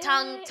 Hizo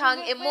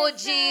tongue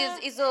emojis,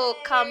 hizo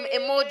cam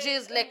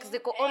emojis like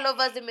ziko all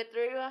over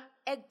zimethrowa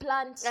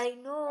eggplant. I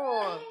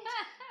know.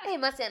 Hey,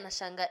 Mercy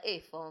anashanga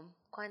form.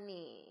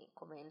 Kwani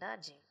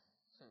kumeendaje?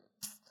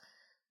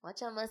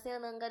 Wacha Mercy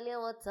anaangalia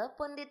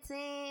WhatsApp on the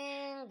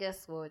thing.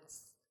 Guess what?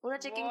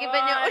 Unachekingi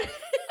venye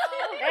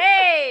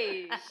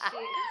Hey,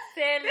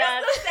 tell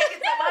us. Like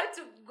it's about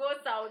to go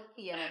down.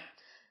 yeah.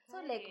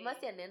 So like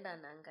Mercy anaenda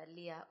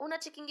anaangalia.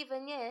 Unachekingi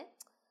venye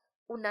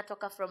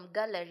unatoka from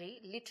gallery,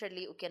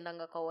 literally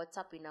ukiendanga kwa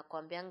WhatsApp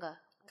inakwambianga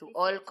to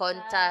all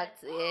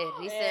contacts,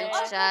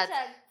 recent chat.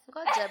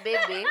 Ngoja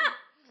baby.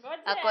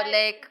 Ako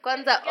like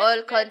kwanza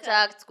all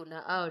contacts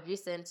kuna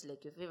recent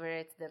like your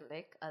favorites, then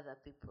like other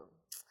people.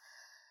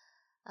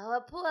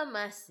 Our poor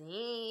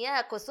Mercy,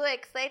 ako so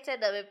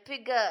excited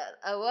amepiga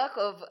a work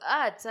of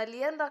art.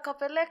 Alienda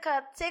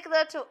kapeleka, take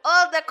that to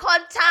all the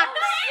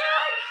contacts.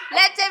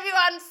 Let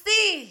everyone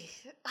see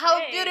how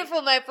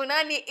beautiful my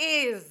punani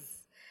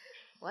is.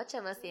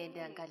 Wacha Mercy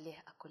aende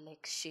angalia, ako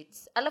like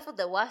shit. Alafu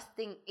the worst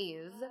thing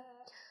is,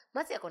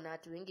 Mercy ako na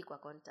watu wengi kwa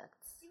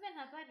contacts. Even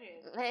her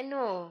parents. I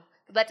know.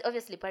 But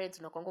obviously parents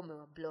unakwanga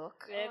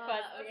umewablock.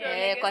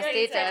 Kwa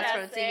status,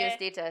 from seeing your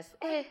status.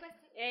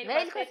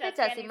 Kwa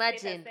status,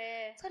 imagine.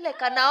 So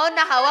like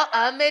anaona hawa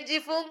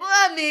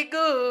amejifungua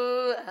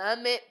miguu,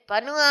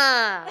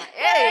 amepanua.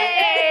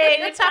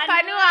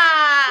 nitapanua.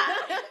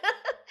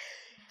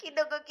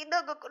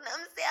 Kidogo kuna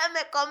mse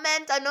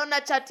amecomment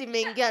anaona chat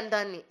imeingia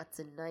ndani. That's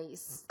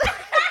nice.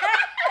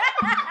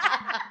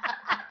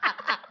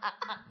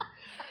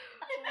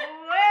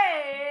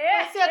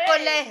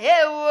 Kole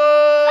hewo.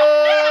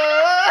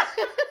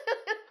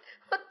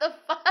 What the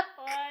fuck?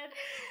 What?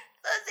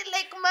 So it's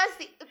like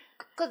Mercy,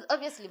 because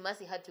obviously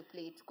Mercy had to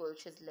play it cool.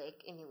 She's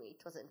like, anyway,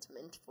 it wasn't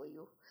meant for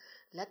you.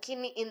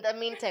 Lakini in the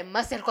meantime,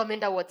 Mercy alikuwa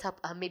ameenda WhatsApp,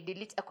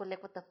 amedelete, ako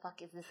like, what the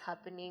fuck is this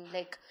happening?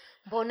 Like,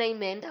 mbona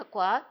imeenda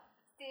kwa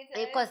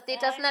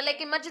status na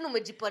like imagine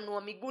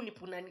umejipanua miguuni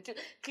punani tu.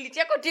 Clit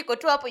yako tiko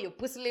tu hapo, your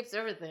pussy lips,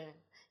 everything.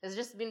 It's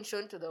just been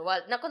shown to the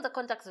world. Na kwanza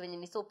contacts venye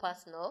ni so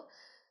personal.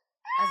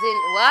 As in,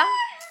 what?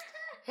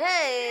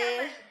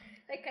 Hey.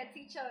 Like a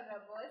teacher or a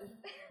boss.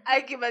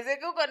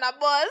 Akimazeke uko na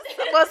boss.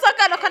 Boss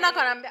wako anakona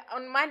kanambia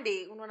on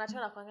Monday unaona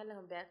tena kuangalia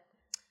ngambia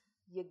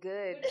you're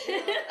good.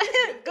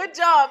 Good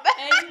job.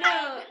 I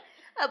know.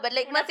 But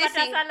like Mercy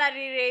saying,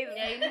 salary raise.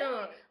 I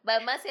know.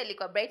 But Mercy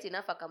alikuwa bright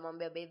enough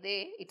akamwambia by the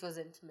way, it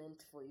wasn't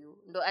meant for you.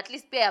 Ndo at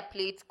least pay a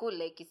play school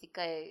like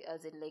isikae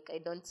as in like I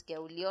don't care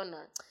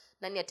uliona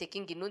nani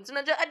ataking notes.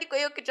 Unajua hadi kwa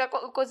hiyo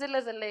kichwa uko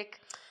zile za like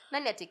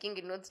nani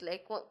ataking notes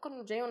like kwani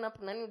unajaiona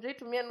hapo nani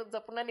unajaitumia notes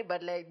hapo nani,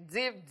 but like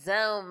deep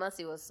down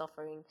Mercy was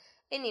suffering.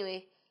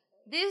 Anyway,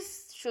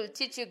 this should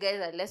teach you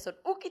guys a lesson.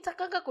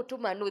 Ukitakanga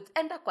kutuma notes,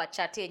 enda kwa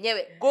chat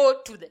yenyewe. Go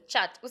to the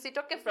chat.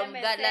 Usitoke from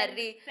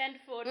gallery. Send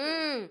photo.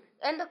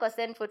 Enda kwa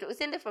send photo.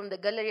 Usiende from the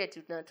gallery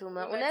ati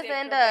tunatuma.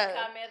 Unaweza enda.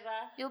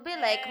 Camera. You'll be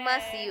like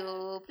Mercy.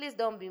 Oh, please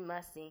don't be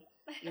Mercy.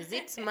 Is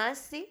it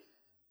Mercy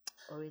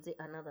or is it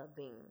another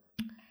being?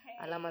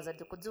 Alama za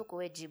dukuduku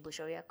we jibu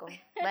show yako.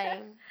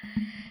 Bye.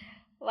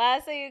 Wow,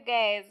 so you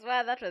guys,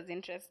 wow, that was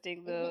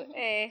interesting though.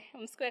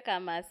 Msikwe kama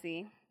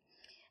Mercy.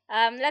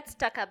 Let's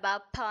talk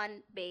about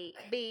porn,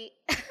 baby.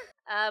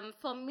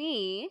 For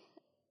me,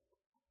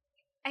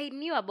 I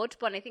knew about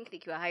porn, I think,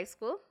 nikiwa high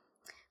school.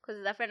 Because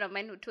there's a friend of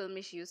mine who told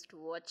me she used to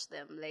watch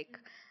them, like,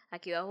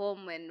 akiwa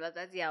home when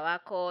wazazi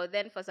hawako.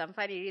 Then for some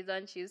funny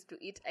reason, she used to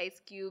eat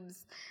ice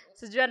cubes.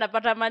 Sijui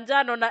anapata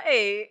manjano na,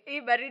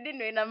 hii baridi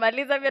ndio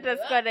inamaliza mimi hata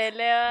sikuwa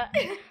naelewa.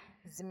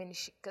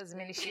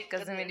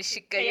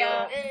 Zimenishika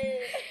yo.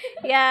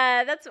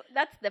 Yeah,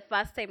 that's the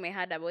first time I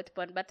heard about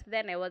porn, but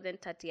then I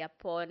wasn't a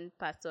porn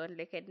person,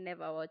 like I'd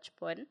never watched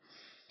porn.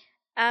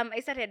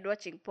 I started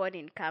watching porn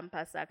in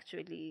campus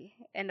actually,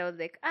 and I was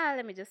like,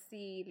 let me just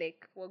see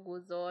like what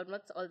goes on,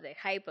 what's all the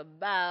hype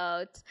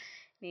about,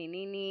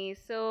 nini.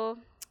 So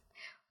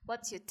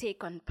what's your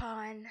take on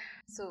porn?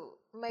 So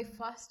my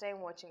first time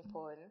watching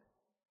porn,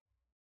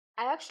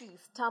 I actually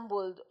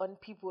stumbled on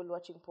people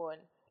watching porn.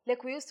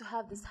 Like, we used to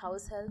have this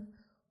house help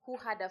who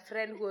had a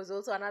friend who was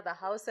also another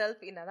house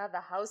help in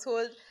another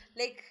household.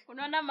 Like,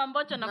 unaona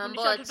mambocho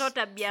anafundisha watoto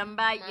tabia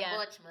mbaya.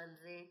 Mamboch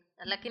manzi.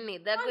 Lakini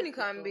they're good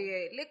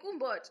people. like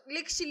umbot.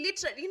 Like, she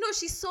literally,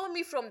 she saw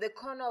me from the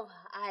corner of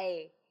her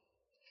eye.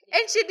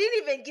 And she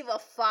didn't even give a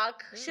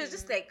fuck. She was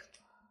just like,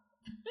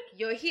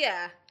 you're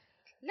here.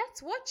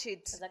 Let's watch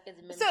it. So,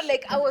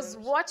 like, I was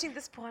watching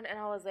this porn and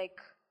I was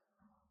like,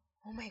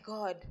 oh my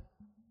God.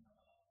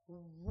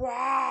 Wow.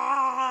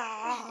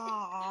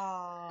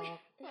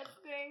 What's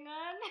going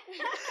on?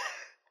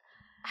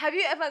 Have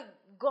you ever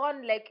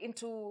gone, like,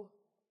 into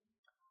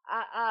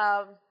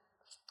a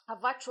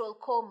virtual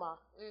coma?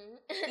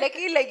 Like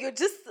you're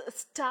just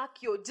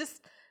stuck, you're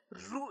just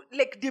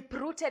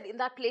deep-rooted in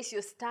that place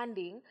you're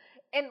standing,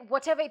 and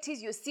whatever it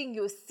is you're seeing,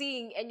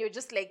 and you're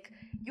just like,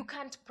 you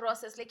can't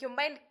process, like, your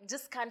mind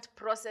just can't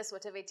process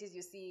whatever it is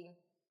you're seeing.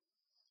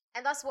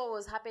 And that's what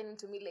was happening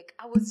to me. Like,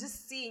 I was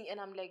just seeing, and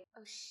I'm like,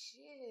 oh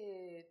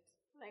shit.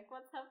 Like,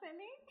 what's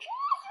happening?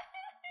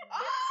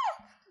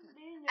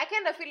 I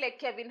kind of feel like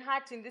Kevin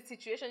Hart in this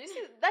situation. You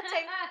see, that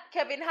time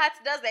Kevin Hart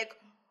does like,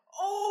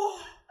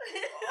 oh.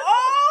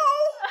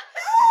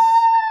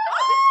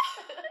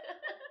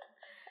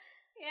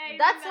 Yeah,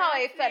 That's how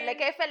I felt.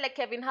 Like, I felt like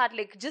Kevin Hart,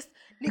 like, just,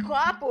 niko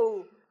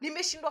hapo,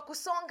 nimeshindwa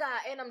kusonga,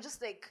 and I'm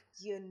just like,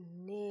 you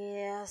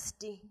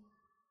nasty.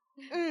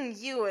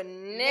 You a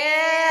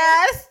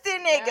nasty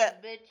nigga.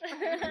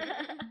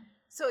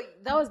 So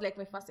that was like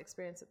my first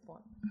experience with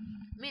porn.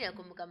 Mi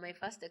nakumbuka my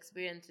first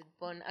experience with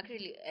porn.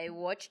 Actually, I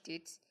watched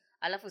it.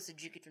 Alafu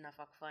sijui kitu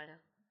nafaa kufanya.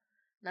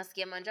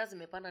 Nasikia manja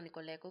zimepanda,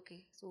 niko like,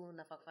 okay, so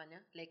nafaa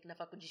kufanya. Like,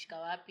 nafaa kujishika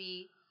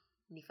wapi?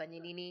 Nifanye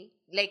nini?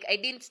 Like, I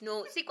didn't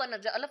know. Sikuwa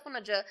najua. Alafu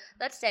najua,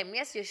 that time,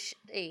 yes, you're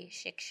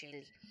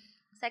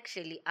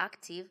sexually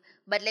active.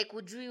 But like,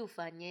 hujui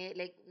ufanye.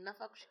 Like,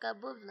 nafaa kushika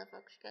boobs,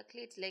 nafaa kushika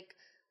clit. Like,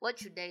 what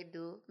should I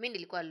do? Mi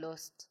nilikuwa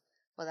lost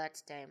for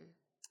that time.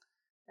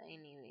 But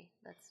anyway,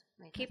 that's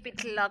my Keep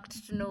it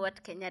locked to know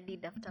what Kenya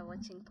did after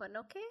watching porn,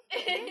 okay?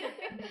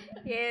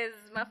 Yes,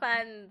 my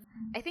fans.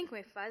 I think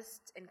my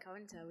first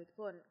encounter with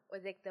porn, or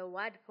like the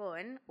word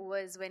porn,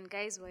 was when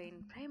guys were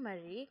in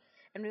primary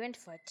and we went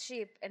for a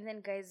trip, and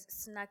then guys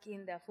snuck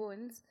in their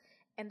phones,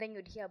 and then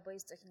you'd hear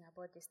boys talking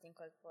about this thing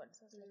called porn.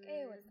 So I was like,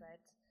 hey, what's that?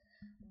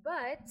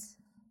 But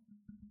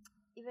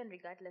even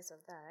regardless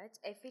of that,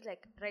 I feel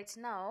like right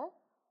now,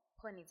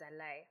 porn is a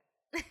lie.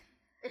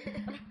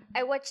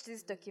 I watched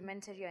this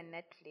documentary on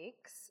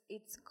Netflix.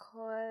 It's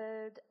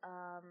called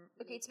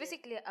it's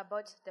basically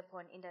about the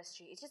porn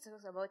industry. It just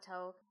talks about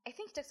how, I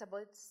think it talks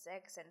about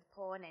sex and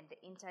porn and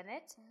the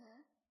internet.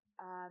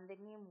 The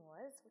name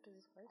was, what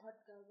was it called?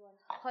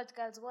 Hot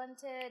Girls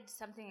Wanted,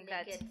 something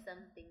like that.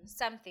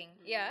 Something.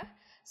 Yeah.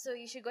 So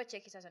you should go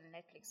check it out on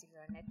Netflix if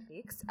you're on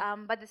Netflix.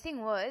 But the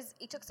thing was,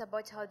 it talks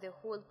about how the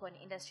whole porn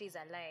industry is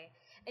a lie.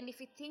 And if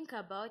you think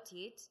about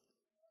it,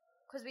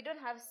 because we don't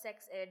have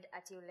sex ed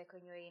at you, like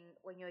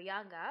when you're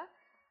younger,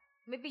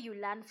 maybe you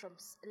learn from,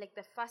 like,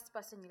 the first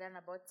person you learn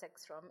about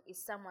sex from is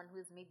someone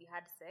who's maybe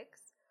had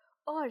sex,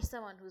 or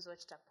someone who's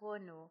watched a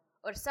porno,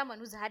 or someone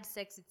who's had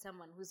sex with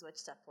someone who's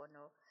watched a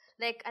porno.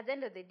 Like, at the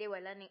end of the day, we're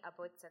learning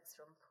about sex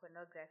from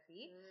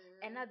pornography,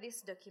 and now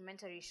this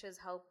documentary shows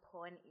how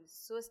porn is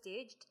so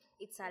staged.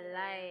 It's a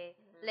lie.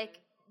 Like,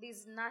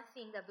 there's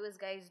nothing that those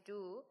guys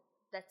do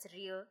that's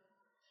real.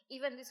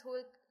 Even this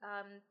whole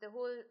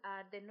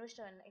the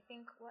notion, I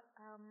think, what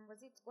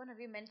was it, one of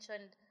you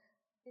mentioned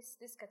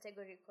this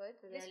category called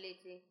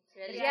reality,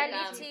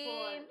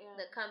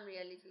 the cam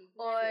reality,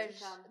 or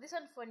this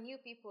one for new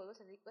people,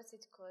 what's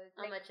it called,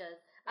 like,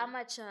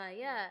 amateur,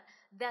 yeah,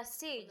 they're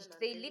staged.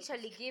 They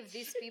literally give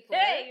these people,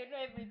 hey, you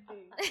know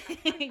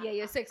everything. yeah,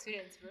 your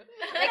experience, bro.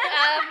 Like,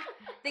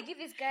 they give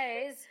these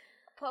guys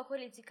poor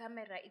quality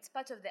camera. It's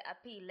part of the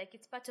appeal, like,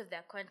 it's part of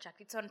their contract.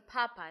 It's on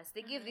purpose.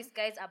 They give these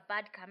guys a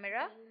bad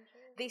camera,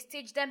 they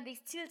stage them, they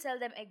still tell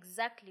them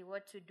exactly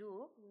what to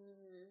do.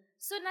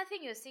 So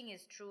nothing you're seeing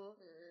is true.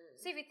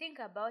 So if you think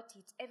about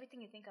it,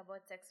 everything you think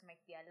about sex might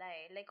be a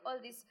lie. Like, all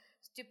these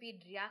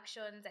stupid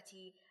reactions,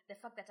 the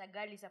fact that a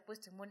girl is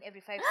supposed to moan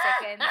every 5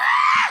 seconds.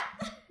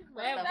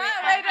 Wait.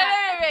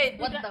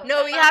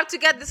 No, we have to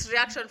get this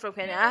reaction from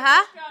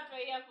Kenya.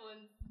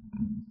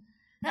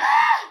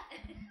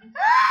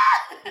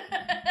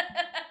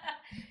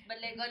 But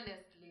like, honestly,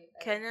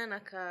 Kenya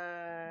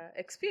naka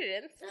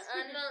experience.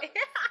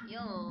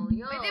 Yo.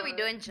 Maybe we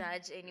don't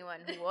judge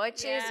anyone who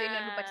watches,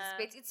 anyone who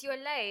participates. It's your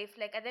life.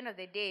 Like, at the end of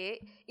the day,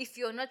 if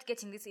you're not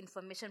getting this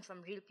information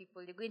from real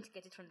people, you're going to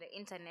get it from the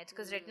internet,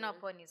 because right now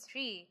porn is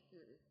free.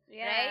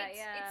 Right?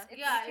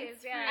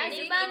 It's free. And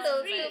it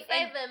bundles to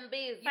 5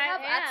 MBs. You have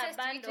access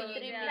to it bundles,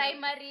 when you're in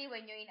primary,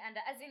 when you're in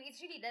under. As in, it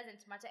really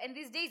doesn't matter. And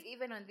these days,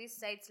 even on these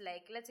sites,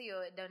 like, let's say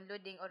you're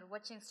downloading or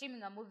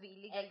streaming a movie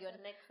illegally on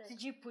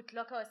CG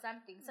Putlocker or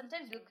something.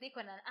 Sometimes you'll click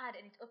on an ad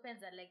and it opens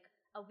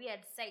a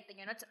weird site that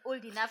you're not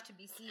old enough to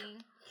be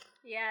seeing.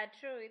 Yeah,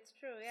 true. It's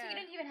true. Yeah. So you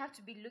don't even have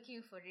to be looking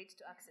for it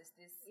to access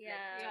this. To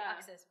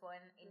access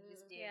porn in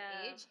this day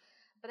and age.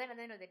 But then at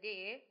the end of the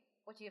day,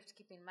 what you have to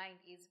keep in mind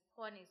is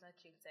porn is not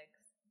real sex.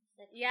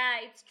 Yeah,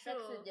 it's true.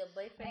 Sex with your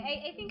boyfriend.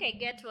 I think I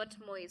get what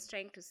Mo is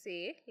trying to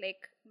say.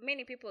 Like,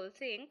 many people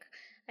think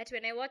that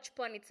when I watch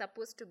porn, it's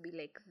supposed to be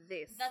like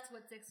this. That's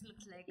what sex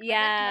looks like. But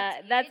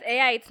Yeah, that's not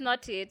it. it's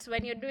not it.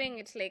 When you're doing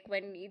it, like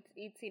when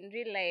it's in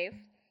real life,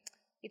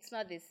 it's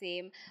not the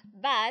same.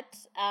 But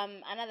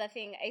another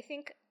thing, I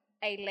think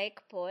I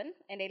like porn,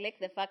 and I like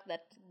the fact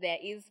that there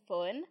is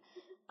porn,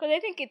 because I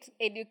think it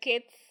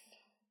educates.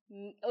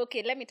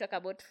 Okay, let me talk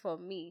about for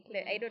me.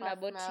 Like, I don't know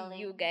about Personally.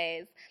 you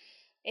guys.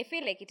 I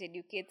feel like it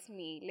educates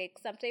me. Like,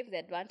 sometimes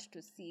I'd want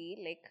to see,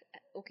 like,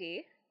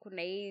 okay,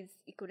 kuna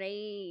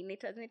hii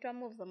inaitwa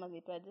moves ama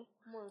zitwaje?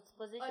 Moves,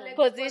 position. like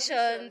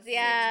Positions,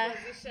 yeah.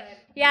 Position.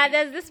 Yeah,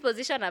 there's this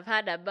position I've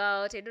heard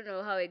about. I don't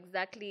know how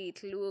exactly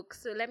it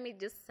looks. So let me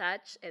just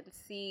search and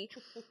see.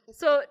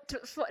 So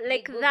for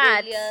like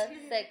that.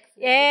 Google sex.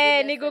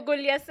 Yeah, ni Google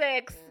your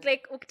sex.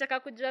 Like ukitaka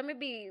kujua,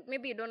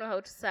 maybe you don't know how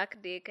to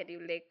suck dick and you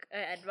like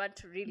I'd want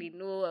to really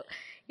know.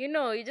 You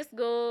know, you just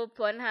go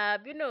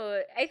Pornhub. You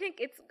know, I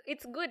think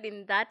it's good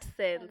in that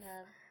sense.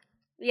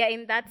 Yeah,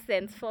 in that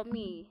sense for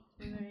me.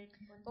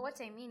 But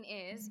what I mean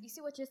is, you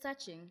see what you're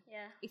searching?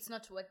 Yeah. It's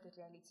not what the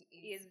reality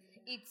is.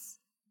 It's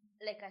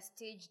like a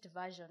staged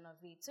version of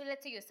it. So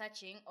let's say you're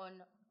searching on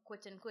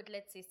quote unquote,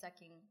 let's say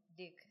sucking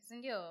dick.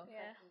 Sindio?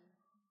 Yeah.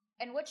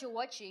 And what you're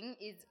watching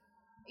is,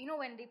 you know,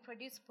 when they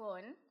produce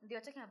porn, they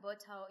were talking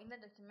about how, in the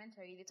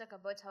documentary, they talk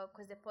about how,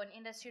 because the porn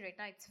industry right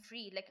now, it's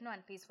free. Like, no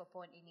one pays for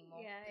porn anymore.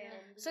 Yeah.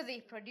 So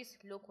they produce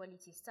low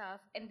quality stuff,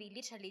 and they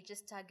literally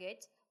just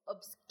target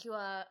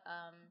obscure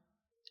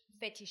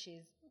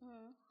fetishes.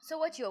 So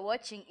what you're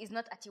watching is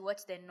not at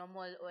what the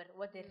normal or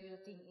what the real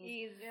thing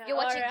is. You're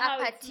watching how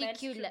a it's meant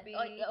to particular, be.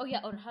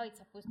 or how it's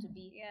supposed to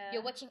be. Yeah.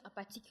 You're watching a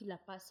particular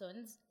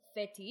person's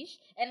fetish,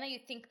 and now you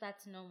think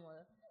that's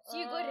normal. So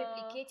you go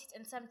replicate it,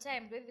 and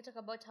sometimes when we talk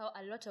about how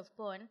a lot of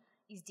porn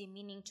is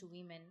demeaning to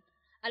women,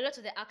 a lot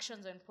of the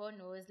actions on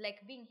pornos, like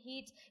being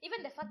hit,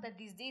 even the fact that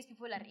these days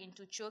people are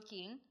into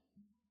choking,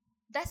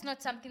 that's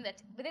not something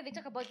that. But then they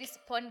talk about these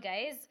porn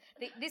guys,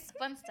 these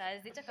porn stars.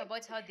 They talk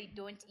about how they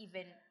don't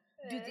even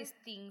do these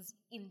things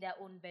in their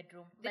own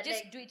bedroom. They But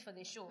just like, do it for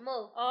the show.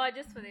 Mo, Oh,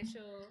 just for the show.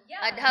 Yeah,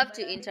 I'd have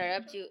to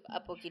interrupt you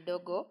hapo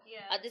kidogo.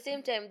 Yeah. At the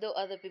same time, though,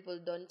 other people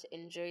don't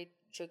enjoy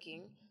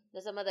choking.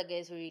 There's some other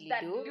guys who really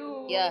That do.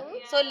 do. Yeah.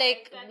 So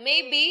like exactly.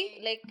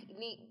 maybe like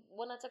ni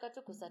wanataka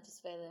tu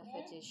kusatisfy their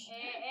fetish.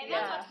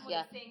 Yeah.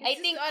 Yeah. Thing. I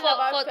think all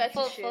about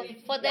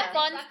for the Yeah.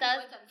 porn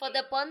stars, for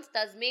the porn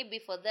stars, maybe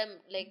for them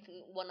like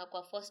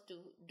wanakuwa forced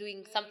to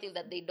doing something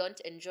that they don't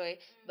enjoy.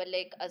 But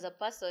like as a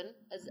person,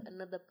 as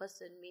another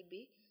person,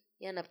 maybe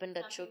yeah,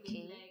 napenda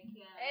choking.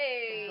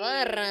 Hey.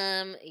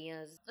 Varam,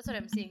 yes. That's what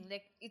I'm saying.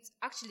 Like, it's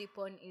actually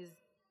porn is,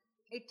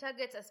 it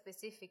targets a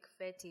specific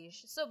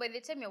fetish. So by the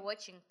time you're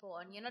watching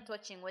porn, you're not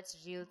watching what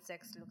real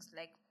sex looks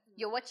like.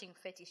 You're watching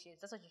fetishes.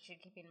 That's what you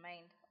should keep in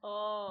mind.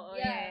 Oh,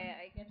 yeah.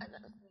 I get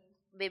it.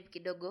 Babe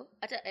kidogo.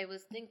 Hata I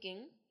was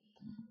thinking,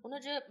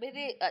 unajua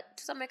baby,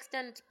 to some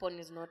extent porn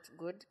is not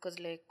good because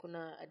like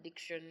kuna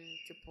addiction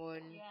to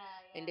porn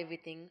and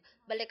everything.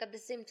 But like at the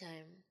same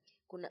time,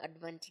 kuna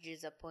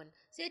advantages of porn.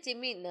 See ati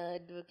me na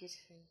advocate.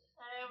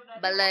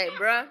 But like,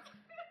 bruh,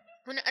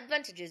 kuna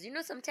advantages. You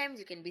know, sometimes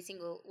you can be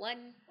single.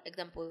 One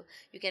example,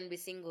 you can be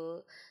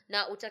single.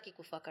 Na utaki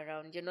kufuck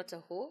around. You're not a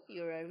hoe.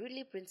 You're a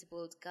really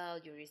principled girl.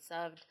 You're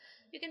reserved.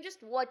 You can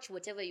just watch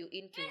whatever you're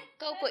into.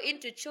 Ka uko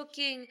into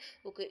choking,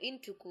 uko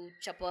into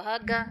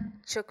kuchapahaga.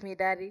 Choke me,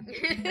 daddy.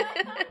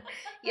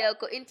 Yeah,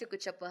 uko into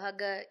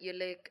kuchapahaga. You're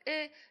like,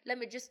 let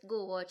me just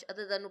go watch.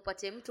 Other than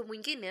upate mtu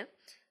mwingine,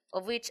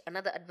 of which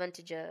another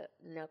advantage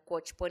na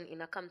watch porn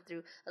ina come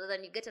through. Other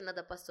than you get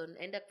another person,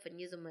 end up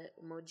kufanyiza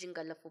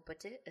maujinga alafu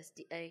upate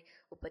STI,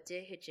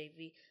 upate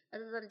HIV.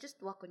 Other than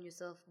just work on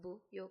yourself, boo.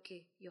 You're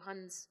okay. Your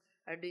hands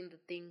are doing the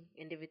thing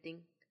and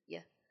everything.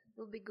 Yeah,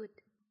 you'll be good.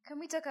 Can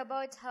we talk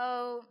about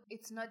how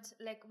it's not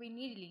like we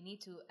really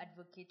need to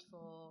advocate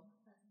for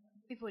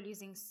people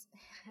using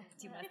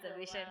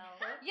masturbation?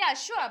 Yeah,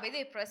 sure, but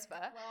they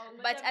prosper.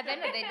 But at the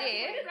end of the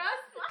day,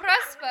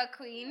 prosper,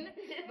 queen.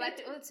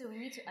 But also, we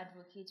need to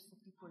advocate for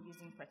people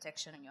using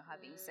protection when you're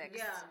having sex.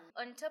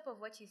 On top of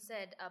what you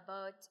said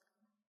about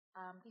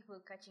people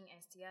catching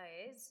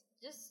STIs,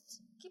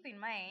 just keep in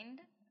mind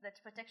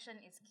that protection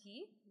is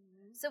key.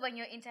 So when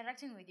you're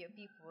interacting with your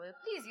people,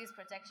 please use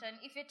protection.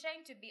 If you're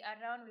trying to be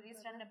around with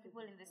these random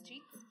people in the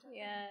streets,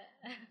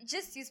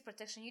 just use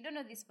protection. You don't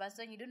know this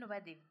person, you don't know where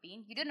they've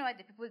been, you don't know where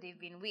the people they've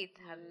been with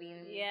have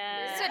been.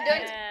 So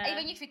don't,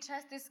 even if you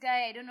trust this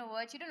guy, I don't know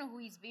what, you don't know who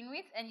he's been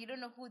with, and you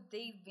don't know who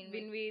they've been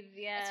with.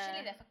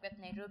 Especially the fact that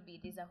Nairobi,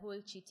 there's a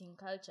whole cheating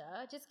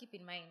culture. Just keep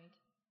in mind.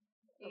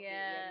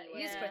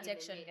 Use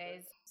protection,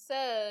 guys. So,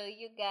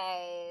 you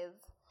guys,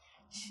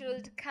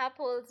 should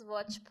couples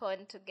watch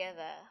porn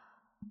together?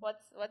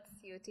 What's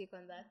your take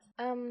on that?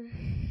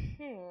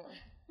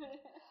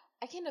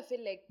 I kind of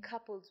feel like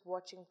couples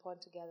watching porn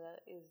together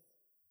is,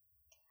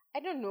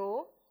 I don't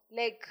know,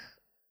 like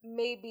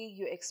maybe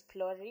you're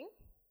exploring,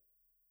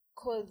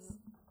 because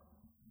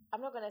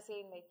I'm not gonna say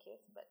in my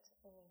case, but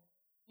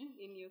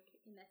in UK.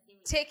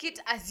 Take it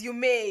as you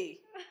may.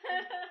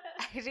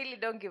 I really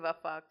don't give a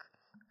fuck.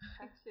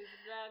 She's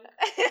drunk.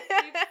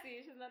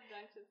 Tipsy. She's not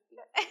drunk. She's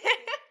tipsy.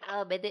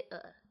 Oh, but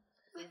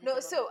No,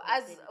 so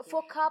as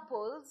for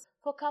couples,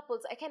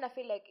 I kind of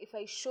feel like if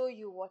I show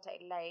you what I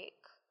like,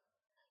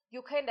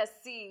 you're kind of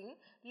seeing,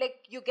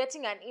 like, you're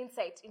getting an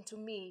insight into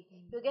me.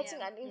 You're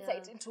getting an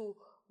insight into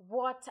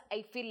what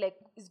I feel like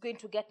is going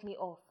to get me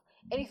off.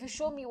 And if you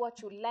show me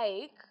what you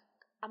like,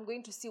 I'm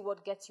going to see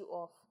what gets you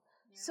off.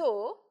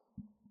 So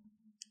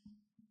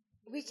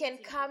we can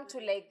come to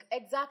like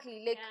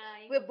exactly like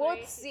we're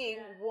both seeing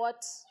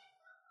what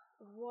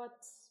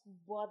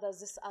bothers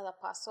this other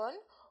person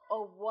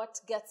or what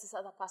gets this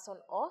other person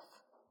off,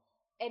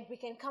 and we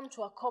can come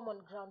to a common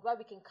ground where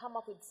we can come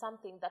up with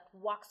something that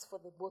works for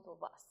the both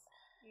of us.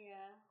 Yeah.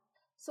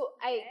 So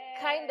I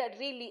kind of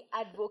really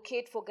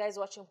advocate for guys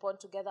watching porn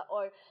together,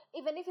 or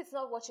even if it's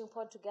not watching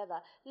porn together,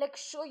 like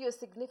show your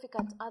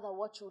significant other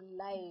what you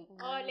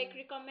like. Or like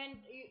recommend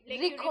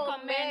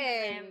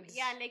them.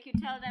 Yeah, like you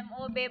tell them,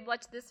 oh babe,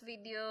 watch this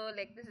video,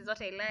 like this is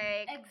what I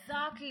like.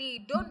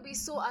 Exactly. Don't be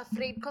so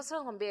afraid, because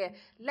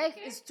life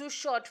is too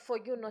short for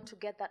you not to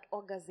get that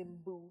orgasm,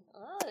 boo.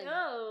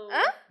 No.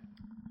 Huh?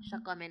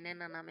 Shaka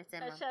amenena na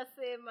amesema.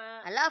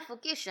 Ashasema. Alafu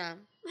kisha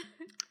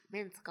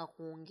mimi nataka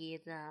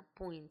kuongeza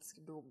points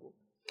kidogo.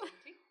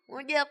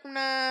 Unajua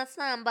kuna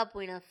saa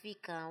ambapo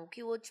inafika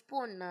ukiwatch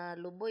porn na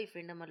low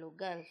boyfriend ama low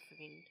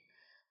girlfriend,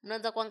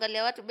 mnaanza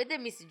kuangalia watu bedhe.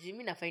 Mimi sijui,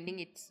 mimi na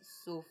finding it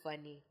so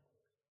funny.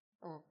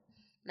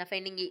 Na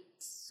finding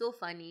it so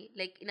funny,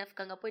 like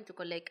inafikanga point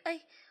uko like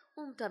ai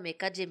mtu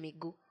amekaje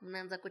miguu,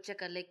 mnaanza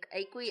kucheka like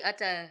haikui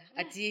hata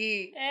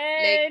ati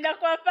like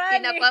inakuwa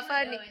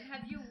funny.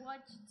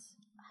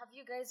 Have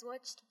you guys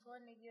watched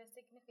porn with your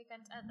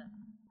significant other?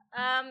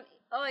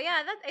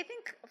 I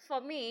think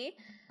for me,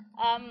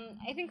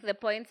 I think the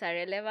points are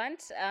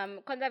relevant.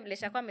 Kwanza vile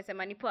Shakwa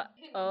amesema ni poa.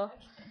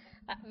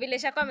 Vile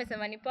Shakwa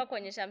amesema ni poa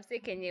kuonyesha mse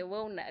kenye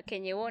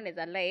wewe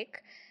unaweza like.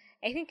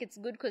 I think it's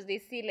good because they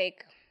see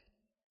like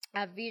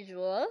a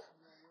visual.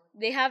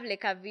 They have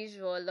like a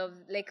visual of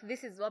like,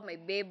 this is what my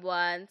babe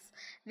wants.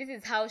 This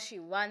is how she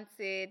wants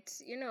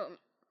it.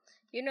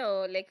 You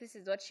know, like this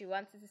is what she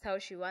wants, this is how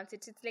she wants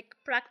it. It's like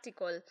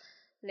practical,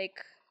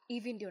 like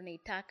hivi ndio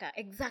naitaka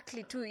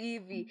exactly tu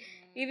hivi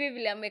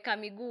vile ameka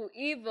miguu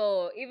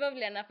hivyo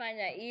vile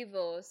anafanya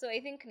hivyo. So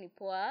I think ni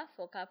poa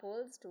for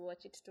couples to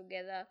watch it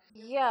together.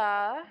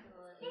 Yeah.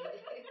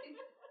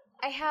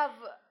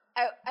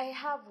 I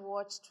have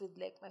watched with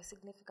like my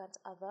significant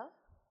other,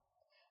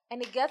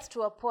 and it gets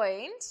to a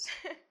point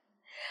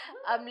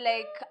I'm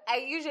like, I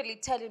usually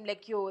tell him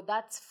like, yo,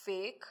 that's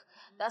fake,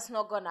 that's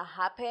not gonna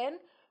happen.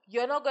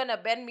 You're not gonna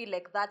bend me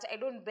like that. I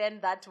don't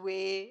bend that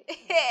way.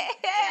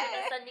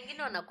 Sasa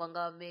nyingine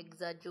wanakuanga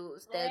wameexaggerate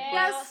style.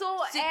 They're so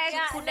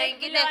kuna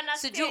ingine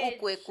sijui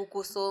ukwe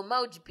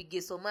kukusoma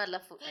ujipige soma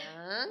alafu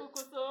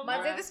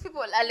but these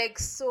people are like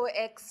so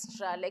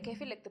extra. Like I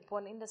feel like the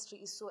porn industry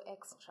is so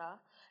extra.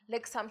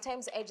 Like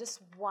sometimes I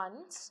just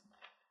want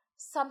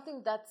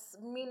something that's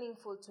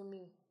meaningful to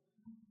me.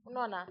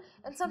 Unaona?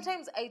 And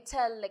sometimes I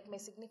tell like my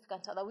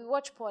significant other, we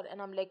watch porn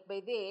and I'm like,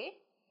 by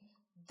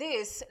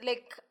this,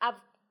 like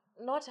I've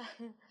not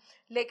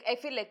like I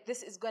feel like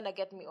this is gonna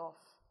get me off,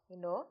 you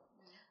know.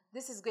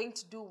 This is going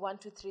to do 1,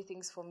 2, 3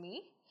 things for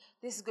me.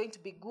 This is going to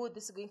be good,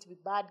 this is going to be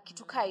bad.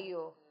 Kitu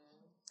kayo.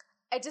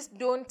 I just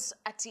don't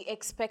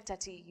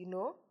expect you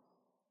know.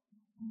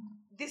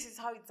 This is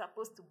how it's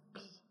supposed to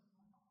be.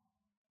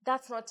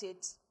 That's not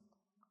it.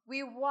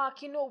 We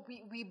work, you know,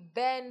 we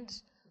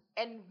bend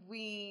and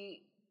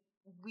we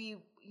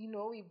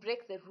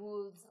break the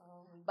rules.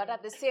 But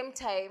at the same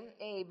time,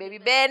 hey, baby,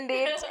 bend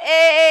it.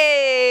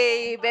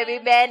 Hey, baby,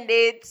 bend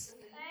it.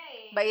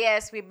 Hey. But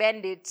yes, we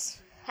bend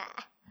it.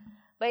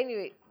 But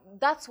anyway,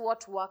 that's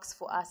what works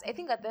for us. I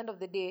think at the end of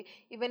the day,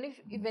 even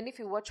if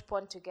you watch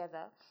porn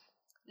together,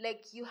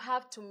 like you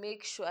have to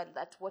make sure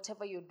that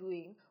whatever you're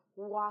doing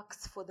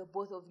works for the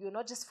both of you,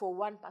 not just for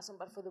one person,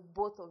 but for the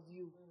both of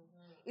you.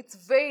 Mm-hmm. It's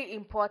very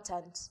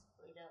important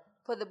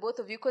for the both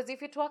of you, because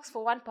if it works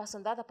for one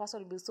person, the other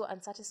person will be so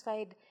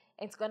unsatisfied,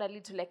 and it's gonna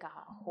lead to like a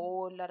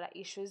whole lot of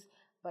issues.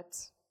 But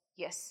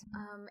yes.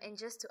 And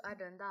just to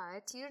add on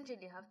that, you don't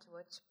really have to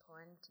watch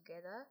porn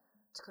together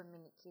to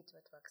communicate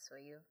what works for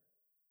you.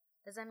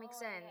 Does that make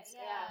sense?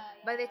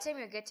 Yeah. By the time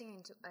you're getting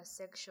into a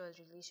sexual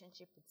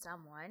relationship with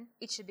someone,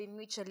 it should be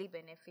mutually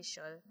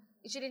beneficial.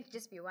 It shouldn't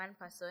just be one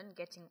person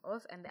getting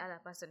off and the other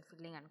person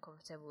feeling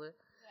uncomfortable.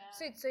 Yeah.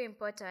 So it's so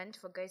important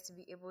for guys to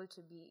be able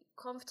to be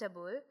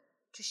comfortable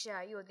to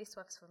share, yo, this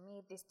works for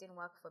me, this didn't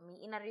work for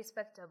me, in a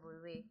respectable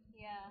way.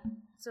 Yeah.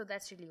 So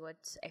that's really what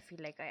I feel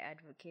like I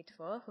advocate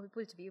for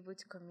people to be able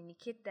to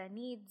communicate their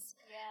needs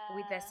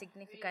with their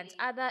significant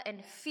other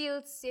and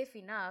feel safe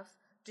enough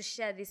to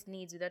share these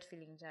needs without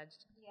feeling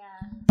judged.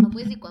 Yeah.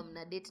 Hamwezi kwa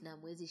mna date na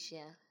hamwezi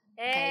share.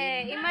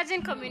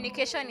 Imagine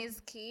communication is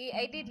key.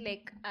 I did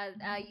like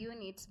a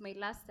unit my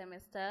last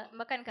semester.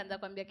 Mpaka nikaanza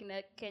kuambia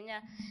kina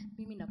Kenya,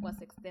 mimi nakuwa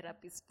sex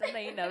therapist.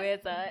 Tena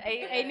inaweza.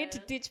 I need to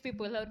teach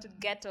people how to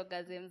get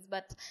orgasms,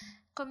 but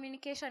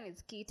communication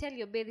is key. Tell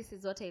your babe, this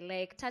is what I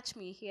like. Touch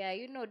me here.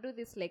 You know, do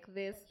this like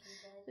this.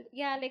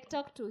 Yeah, like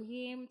talk to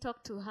him,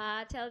 talk to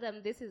her. Tell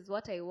them this is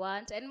what I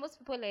want. And most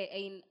people are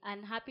in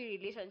unhappy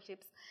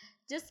relationships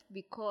just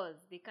because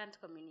they can't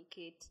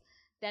communicate.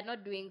 They're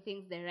not doing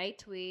things the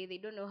right way. They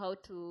don't know how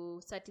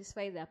to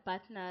satisfy their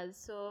partners.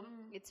 So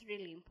it's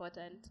really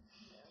important.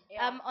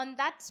 On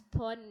that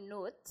porn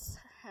note,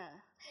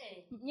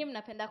 nyinyi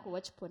mnapenda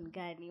kuwatch porn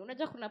gani?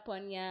 Unajua kuna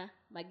porn ya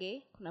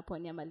magay, kuna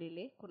porn ya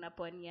malele, kuna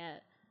porn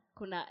ya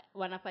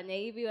wanafanya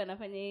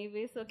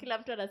hivi. So kila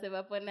mtu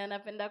anasema porn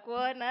anapenda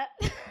kuona.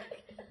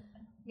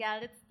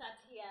 Yeah, let's start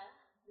here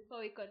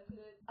before we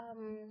conclude.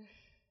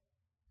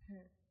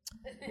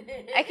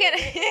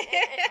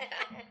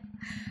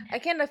 I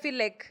kind of feel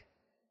like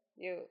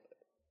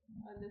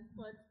On the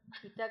spot.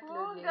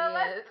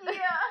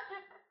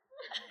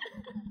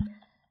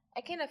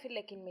 I kind of feel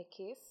like in my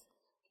case,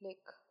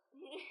 like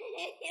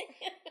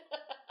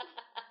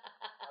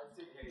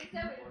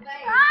Yeah,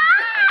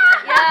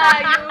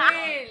 you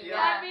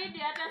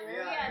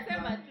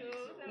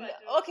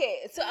will.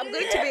 okay, so I'm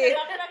going to be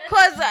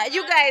because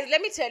you guys,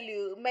 let me tell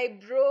you, my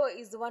bro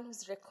is the one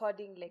who's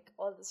recording like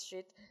all this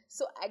shit,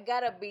 so I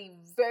gotta be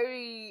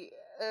very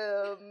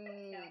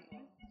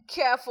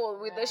careful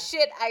with the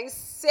shit I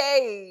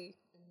say.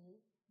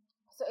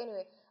 So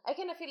anyway, I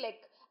kind of feel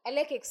like I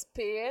like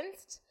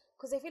experienced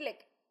because I feel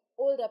like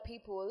older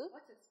people.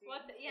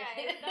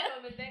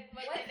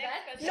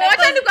 No,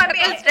 I'm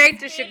trying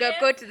to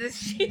sugarcoat this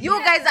shit.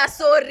 You guys are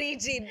so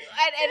rigid,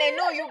 and I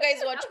know you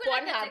guys watch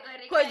Pornhub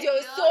because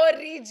you're so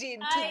rigid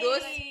to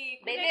those.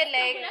 They did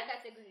like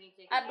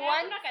at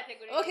once.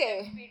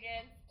 Okay.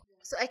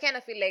 So I kind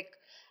of feel like,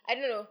 I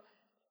don't know,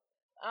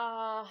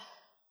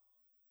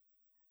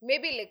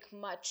 maybe like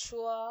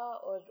mature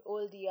or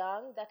old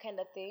young, that kind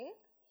of thing.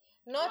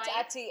 Not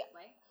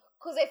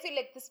because I feel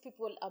like these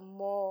people are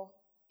more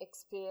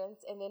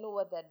experienced and they know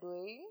what they're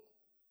doing.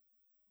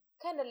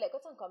 Kind of like, I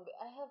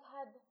have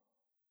had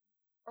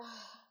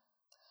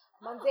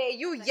Manze,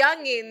 you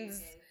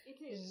youngins.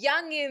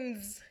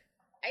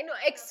 I know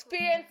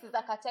experience is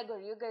a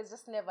category. You guys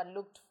just never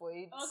looked for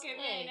it. Okay,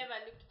 I never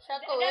looked.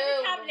 Shako, Does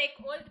it have like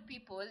old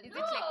people? Is it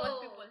like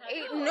old people?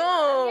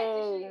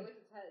 No.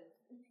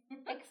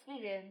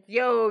 Experience.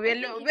 Yo,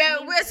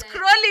 we're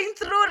scrolling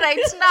through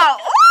right now.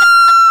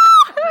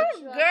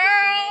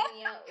 Girl.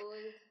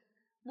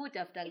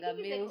 Mutaftanga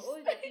males.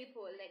 Older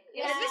people, like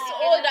Is this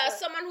older?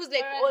 Someone who's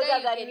like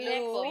older than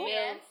you?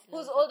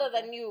 Who's older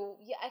than you?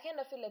 Yeah, I kind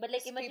of feel like But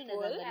like these imagine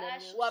people.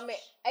 I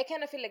I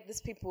kind of feel like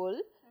these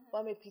people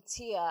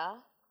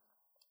wamepitia,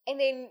 and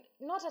then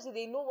not that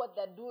they know what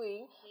they're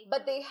doing,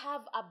 but they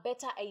have a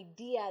better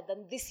idea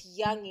than these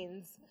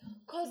youngins.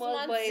 Cause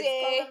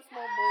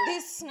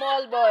these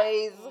small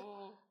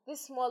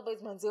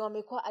boys, manze,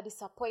 wamekuwa a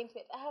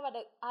disappointment.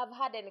 I've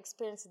had an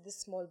experience with these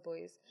small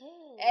boys,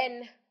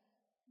 and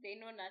they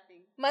know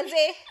nothing.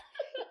 Manze,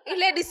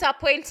 ile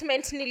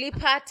disappointment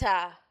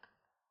nilipata.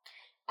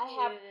 I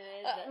have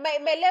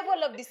my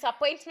level of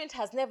disappointment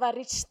has never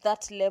reached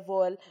that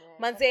level.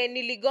 Manze,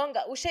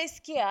 niligonga.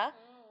 Ushaisikia?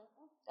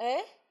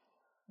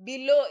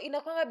 Below,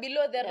 inakwanga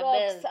below the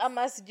rocks. Bells.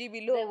 Ama sijui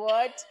below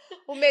what?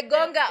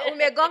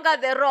 Umegonga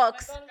the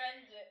rocks.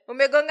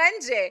 Umegonga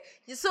nje.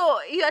 So,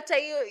 hiyo hata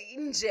hiyo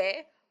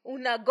nje,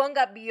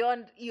 unagonga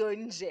beyond hiyo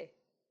nje.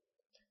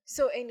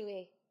 So,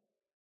 anyway.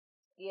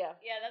 Yeah,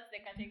 that's the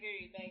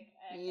category. Like,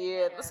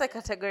 that's a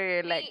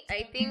category like.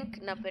 I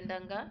think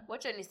napendanga.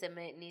 Wacha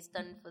niseme ni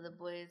stand for the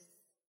boys.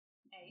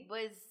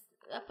 Boys,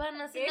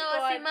 hapana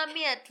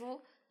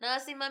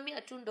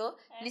nawasimamia tu ndo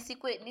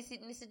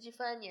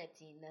nisijifanye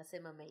ati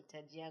nasema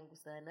mahitaji yangu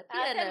sana.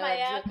 Pia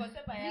na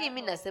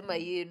mimi nasema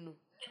yenu.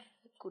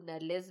 Kuna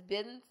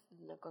lesbians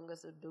nakwanga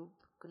so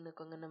dope. Kuna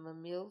kwanga na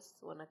males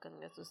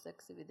wanakanga so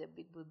sexy with their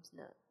big boobs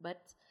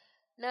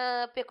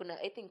na pia kuna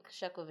I think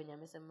Shako venye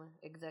amesema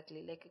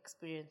exactly like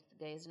experienced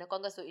guys na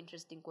kwanga so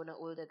interesting kuona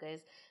older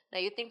guys na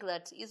you think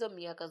that hizo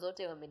miaka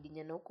zote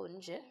wamedinyana huko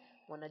nje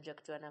wanajua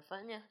kitu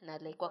wanafanya na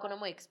like wako na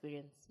more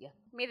experience. Yeah,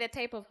 me the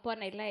type of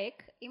porn I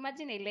like,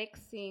 imagine I like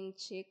seeing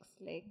chicks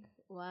like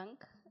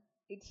wank.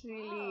 It's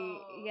really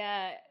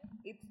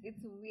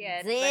it's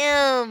weird.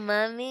 Damn,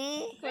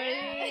 mommy.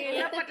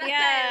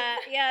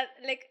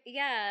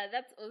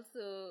 That's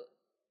also.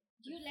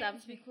 Do you like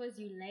it because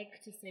you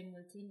like to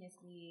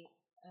simultaneously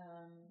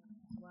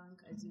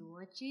wank as you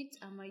watch it,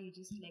 or you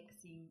just like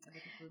seeing other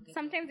people get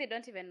Sometimes I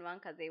don't even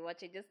wank as I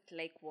watch. I just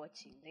like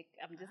watching. Like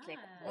I'm just like,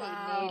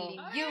 Wow.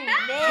 You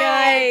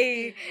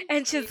guy,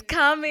 and she's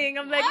coming.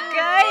 I'm like,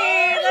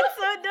 guy, that's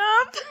so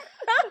dope.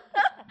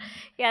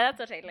 Yeah, that's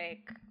what I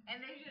like.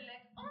 and then you're like,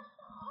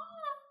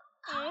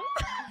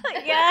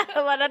 Yeah,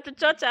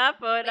 wanatuchocha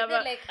hapo na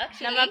like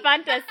actually ma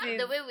fantasies.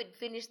 the way we'd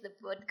finish the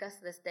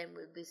podcast this time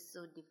will be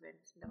so different.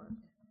 No.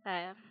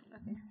 Okay.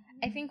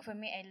 I think for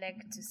me, I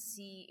like to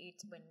see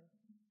it when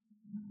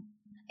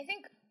I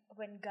think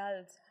when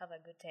girls have a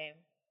good time,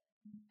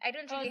 I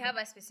don't really have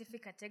a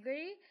specific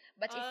category,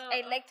 but if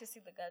I like to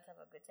see the girls have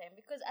a good time,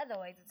 because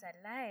otherwise it's a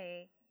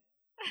lie.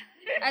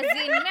 As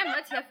in, I'm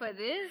not here for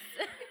this.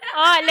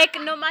 Oh, like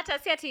no matter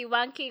si ati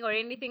wanking or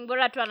anything,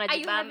 bora tu Are you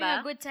having anajibamba.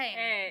 a good time?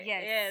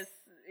 Yes.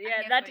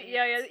 Yeah, here that for it.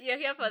 you're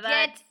here for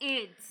that. Get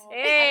it.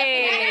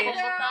 Hey.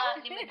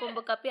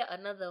 Nimekumbuka pia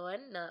another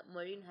one na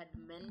Maureen had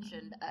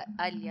mentioned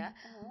earlier.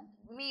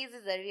 Me hizi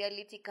za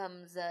reality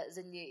comes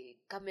zenye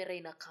kamera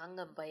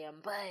inakaanga mbaya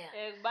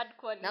Bad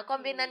quality.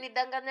 nakwambia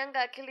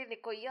inanidanganyanga akili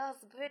niko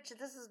yes bitch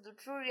this is the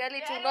true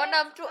reality.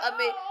 Unaona mtu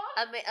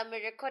ame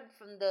record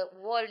from the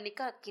wall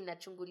nika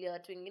kinachungulia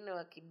watu wengine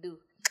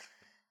wakidu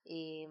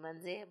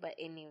manze. But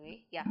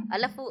anyway, yeah,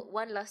 alafu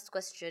one last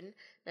question,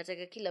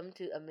 nataka kila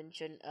mtu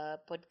mention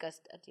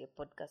podcast at your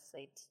podcast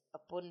site, a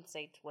porn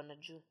site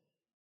wanajua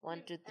 1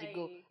 2 3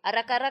 go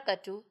haraka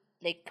tu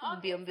like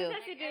mbio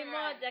Sasa ni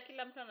moja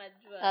kila mtu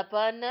anajua.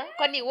 hapana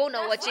kwani wewe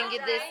una watching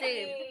the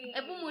same.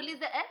 Hebu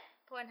muulize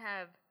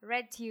Pornhub,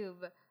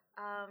 RedTube,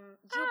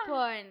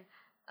 YouPorn.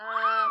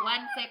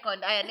 1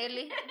 second. Aya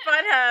Nelly.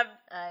 Pornhub.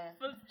 Aya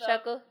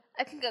Shako.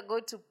 I think I go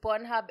to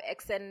Pornhub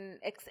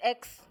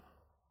XNXX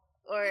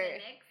or I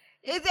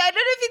don't know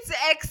if it's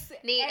X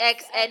Ni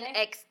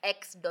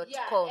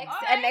xnxx.com.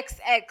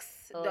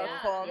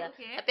 xnxx.com. Yeah.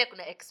 Okay. Pia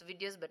kuna X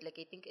videos but like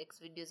I think X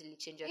videos ili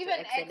change to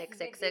Even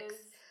xnxxx.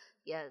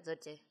 Yeah,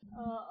 zote. Okay.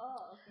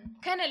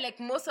 Kind of like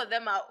most of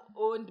them are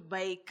owned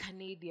by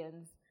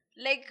Canadians.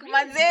 Like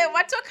manze,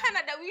 watu wa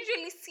Canada, we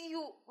usually see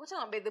you. What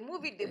about the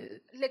movie?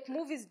 Like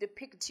movies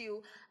depict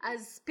you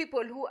as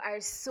people who are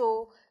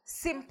so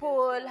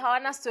simple,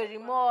 hawana story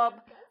mob.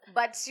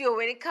 But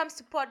when it comes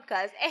to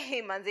podcasts,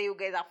 hey manze, you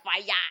guys are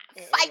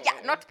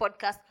fire. Not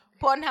podcast,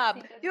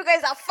 Pornhub. You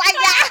guys are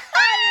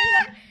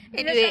fire.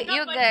 Anyway,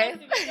 you guys.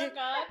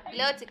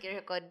 Leo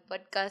tukirecord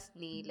podcast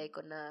ni like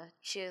on a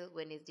chill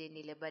Wednesday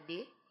ni Labor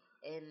Day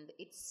and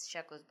it's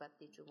Shako's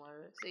birthday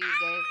tomorrow. So you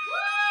guys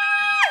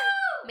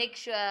make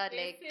sure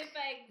like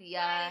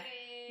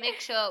make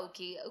sure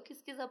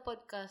ukisikiza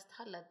podcast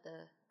holla at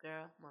the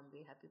girl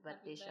mwambie happy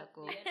birthday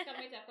Shako.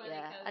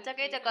 Yeah,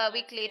 atakaita kwa a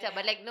week later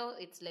but like no,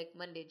 it's like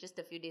Monday, just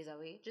a few days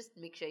away. Just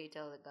make sure you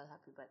tell the girl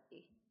happy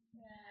birthday.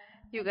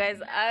 You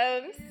guys,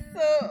 I'm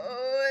so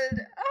old.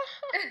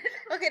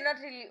 Okay, not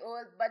really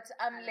old, but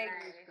I'm like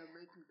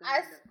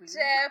a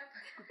step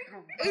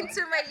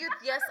into my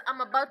youth. Yes,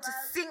 I'm about to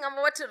sing. I'm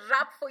about to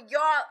rap for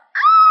y'all.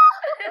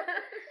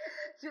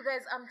 You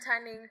guys, I'm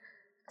turning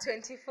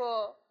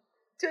 24.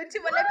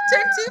 24.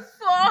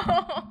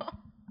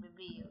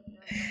 Maybe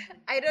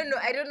I don't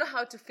know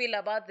how to feel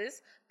about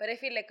this, but I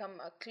feel like I'm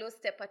a close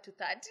stepper to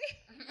 30.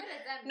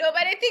 No,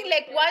 but I think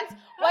like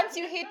once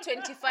you hit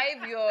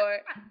 25,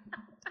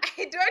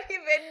 I don't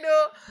even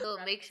know. So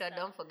make sure,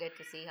 don't forget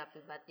to say happy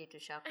birthday to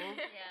Shako.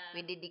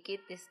 We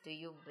dedicate this to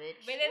you,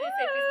 bitch. But this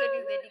episode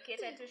is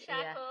dedicated to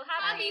Shako. Yeah.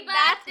 Happy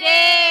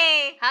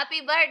birthday!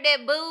 Happy birthday,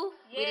 boo!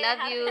 We love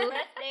happy you.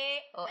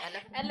 birthday. Oh,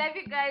 I love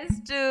you guys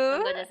too.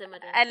 ngoja sema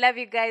tena. I love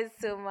you guys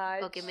so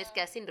much. Okay,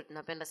 mesikia si ndo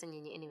tunapenda si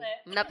nyinyi anyway.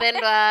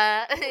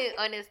 Mnapendwa.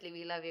 Honestly,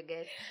 we love you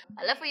guys.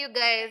 Alafu you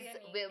guys,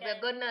 we're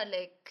gonna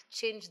like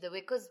change the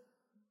way cause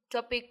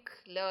topic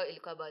leo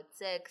ilikuwa about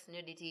sex,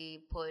 nudity,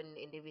 porn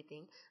and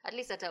everything. At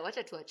least hata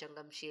wacha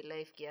tuwachangamshie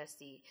life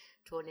kiasi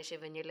tuoneshe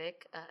venye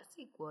like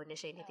si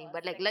kuonesha anything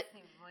but like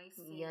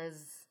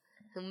yes.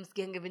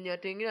 Msikiange venye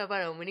watu wengine hapa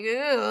na mwenye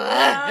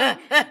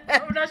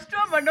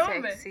Unashtua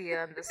mwanaume. Sexy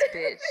on the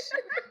stage.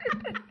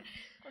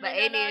 But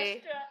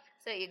anyway,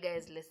 so you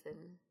guys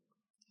listen.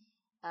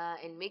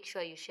 And make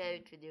sure you share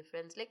it with your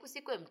friends. Like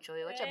usikwe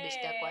mchoyo, wacha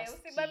beshte yako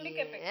asikie.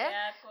 Usibambike peke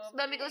yako.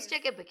 Usibambike,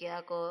 usicheke peke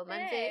yako.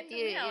 Manze,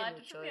 hiyo ni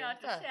mchoyo.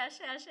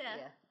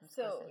 Share.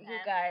 So, you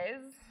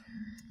guys,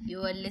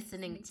 You are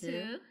listening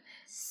to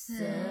So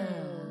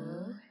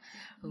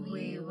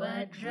We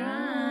Were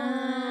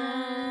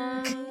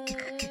Drunk.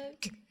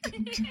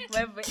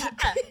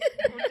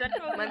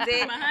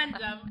 manze,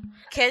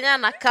 Kenya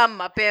anakaa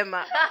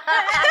mapema.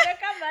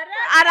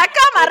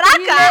 Anakaa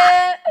maraka.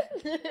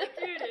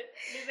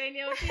 Design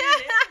ya utile.